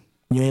lie.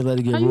 you ain't let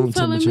it get How you room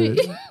telling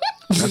temperature. me?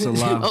 That's a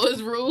lie. Oh,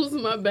 it's rules.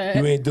 My You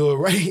bad. ain't do it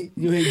right.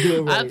 You ain't do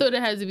it right. I thought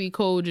it had to be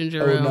cold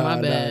ginger Oh, ale. nah,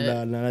 My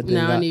bad. Nah. That thing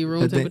Now I got- need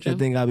room that thing- temperature. That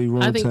thing gotta be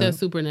room I think temp. that's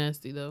super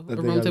nasty though. That A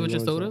thing room gotta be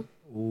temperature soda. temp.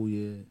 Oh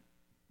yeah.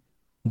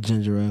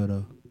 Ginger ale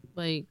though.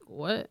 Like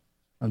what?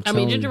 I'm I mean,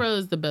 telling ginger you. ale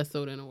is the best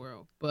soda in the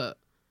world, but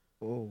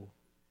Oh.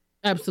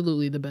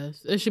 absolutely the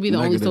best. It should be the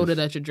only Negative. soda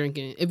that you're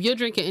drinking. If you're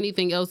drinking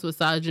anything else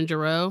besides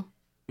ginger ale,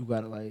 You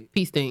got it like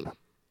pee stink.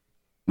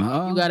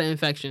 Uh-uh. You got an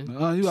infection.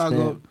 You gotta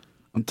go.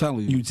 I'm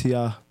telling you, UTI.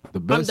 the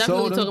I'm best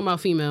definitely soda talking about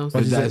females.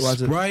 What is you that say?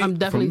 Watch it. Sprite I'm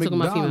definitely from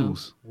talking about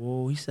McDonald's.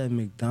 Whoa, he said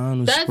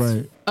McDonald's That's Sprite.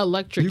 You grab that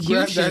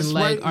electrocution. Sprite.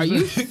 Like, are you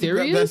grab that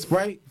serious?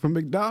 Sprite from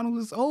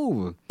McDonald's. It's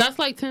over. That's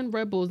like 10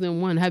 Red Bulls in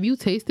one. Have you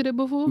tasted it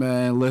before?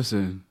 Man,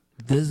 listen.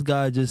 This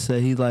guy just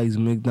said he likes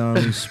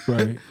McDonald's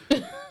Sprite.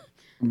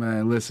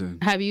 Man, listen.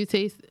 Have you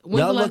tasted? When's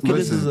Y'all the last lucky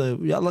this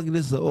Listen.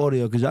 is an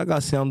audio because y'all got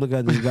to see I'm looking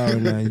at this guy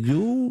right now.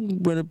 You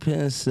went up here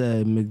and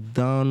said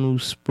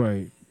McDonald's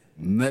Sprite.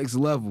 Next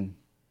level.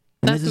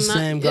 And it's the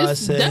same guy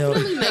it's said.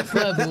 definitely next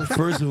level.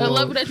 First of A all,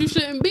 level that you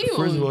shouldn't be on.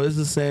 First of all, it's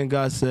the same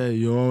guy said,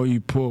 you don't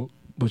eat pork,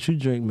 but you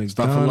drink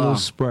Stop a lie.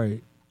 McDonald's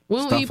Sprite. we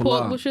don't Stuff eat a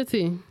pork. lot. What's your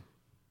tea?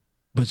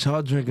 But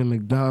y'all drinking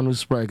McDonald's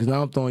Sprite, because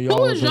now I'm throwing y'all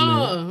Who up is in there.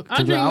 y'all? I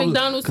 'Cause drink was-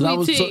 McDonald's 'cause I sweet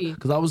was tea.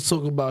 Because I was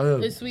talking about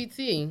him. It's sweet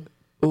tea.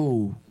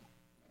 Ooh,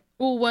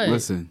 Ooh, what?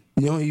 Listen.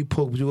 you don't eat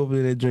pork, but you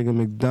over there drinking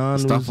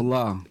McDonald's. Stuff a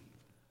lie.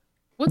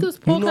 What does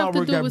You pork know I have to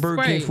worked do at with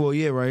Burger King Sprite? for a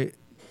year, right?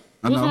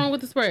 I What's know. wrong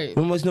with the Sprite?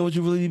 You must know what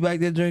you really be back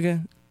there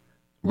drinking?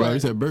 Bro, What? you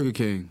said Burger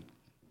King.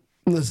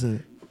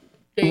 Listen.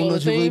 They all know the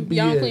what you really same? be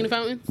Y'all don't at. clean the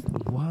fountains?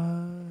 What?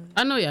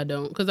 I know y'all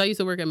don't, because I used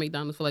to work at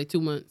McDonald's for like 2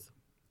 months.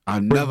 I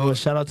Well, never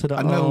shout out to the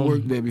I never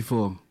worked there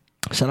before.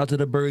 Shout out to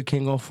the Burger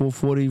King on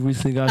 440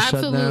 recently got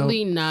shut down.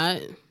 Absolutely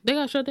not. They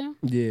got shut down?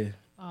 Yeah.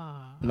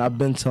 Ah. And I've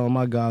been telling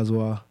my guys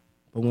why.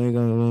 But we ain't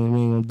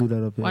gonna do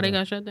that up here. Why they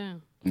got shut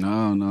down?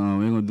 No,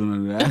 we ain't gonna do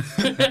none of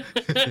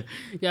that.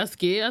 Y'all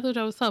scared? I thought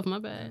y'all was tough. My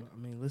bad. I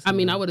mean, listen. I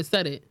mean, man. I would have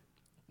said it,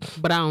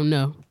 but I don't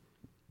know.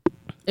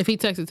 If he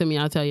texted to me,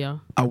 I'll tell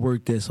y'all. I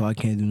worked there, so I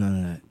can't do none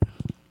of that.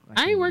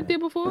 I ain't worked there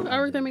before. I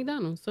worked at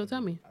McDonald's, so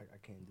tell me. I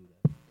can't do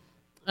that.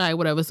 All right,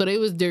 whatever. So they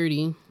was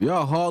dirty.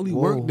 Y'all hardly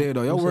Whoa. worked there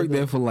though. Y'all Who said worked that?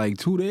 there for like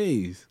 2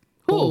 days.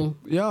 Who?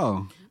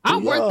 Y'all. I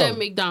worked Yo. at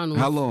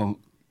McDonald's. How long?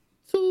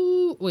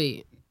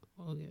 Wait.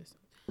 August.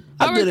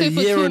 I did worked a there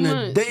for year 2 and a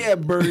months. day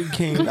at Burger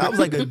King. I was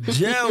like a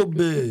jail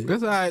bitch.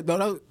 That's all right,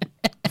 though.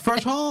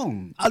 Fresh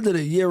home. I did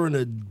a year and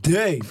a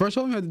day. Fresh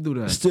home, you had to do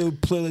that. Still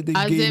play like they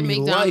I gave did me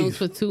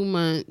McDonald's life. for 2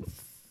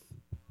 months,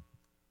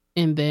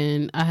 and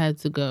then I had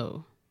to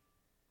go.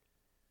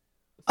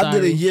 I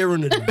did a Sorry. year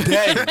and a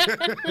day.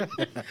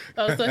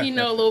 Oh, so he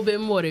know a little bit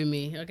more than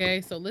me.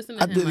 Okay, so listen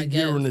to I him. did I a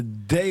year guess. and a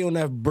day on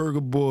that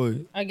Burger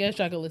Boy. I guess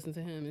y'all could listen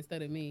to him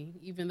instead of me,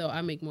 even though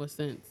I make more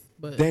sense.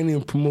 But They didn't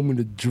even promote me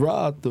to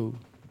drive through.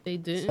 they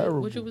didn't.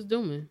 terrible. What you was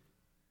doing?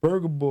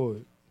 Burger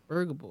Boy.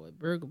 Burger Boy,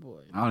 Burger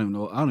Boy. I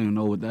don't even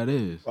know what that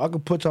is. I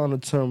could put you on the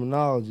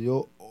terminology.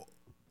 On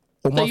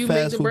my you make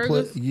fast the food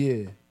burgers? place.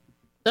 Yeah.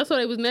 That's why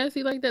they was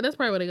nasty like that. That's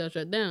probably why they got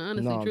shut down.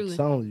 Honestly, No, I'm truly.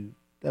 telling you.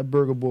 That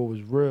Burger Boy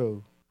was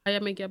real. How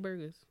y'all make your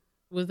burgers?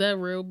 Was that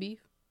real beef?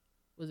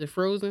 Was it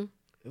frozen?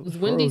 It Was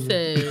Wendy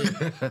frozen.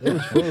 said. It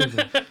was frozen.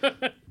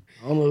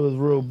 I don't know if it was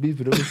real beef,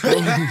 but it was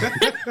frozen.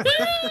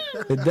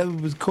 It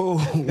definitely was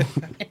cold.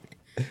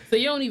 So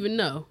you don't even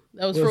know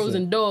that was Listen,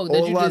 frozen dog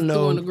that you all I just threw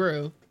know- on the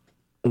grill.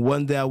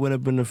 One day I went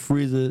up in the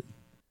freezer.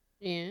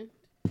 And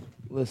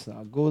Listen,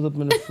 I goes up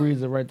in the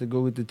freezer right to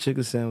go get the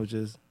chicken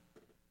sandwiches.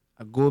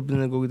 I go up in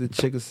there to go get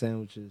the chicken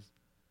sandwiches.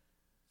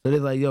 So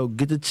they're like, yo,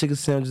 get the chicken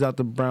sandwiches out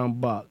the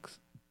brown box.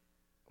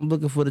 I'm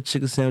looking for the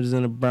chicken sandwiches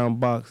in the brown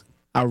box.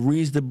 I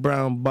reached the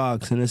brown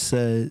box and it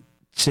said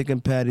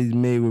chicken patties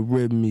made with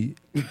rib meat.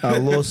 I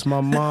lost my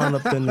mind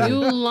up in there. you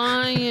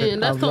lying.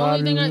 That's the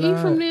lied only thing I and eat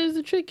lied. from there is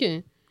the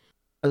chicken.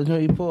 I just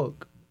don't eat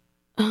pork.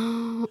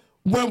 Oh,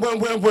 When. Hey,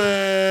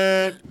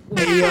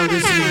 yo,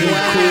 this is Real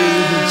Cool.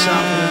 We've been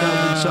chopping it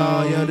up with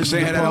y'all. Yo, this is They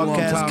the had that a long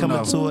podcast time coming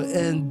now. to an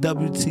end.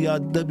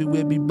 WTRW.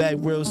 We'll be back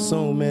real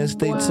soon, man.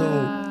 Stay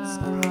tuned.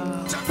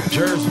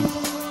 Jersey.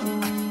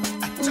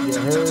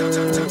 You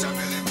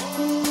heard?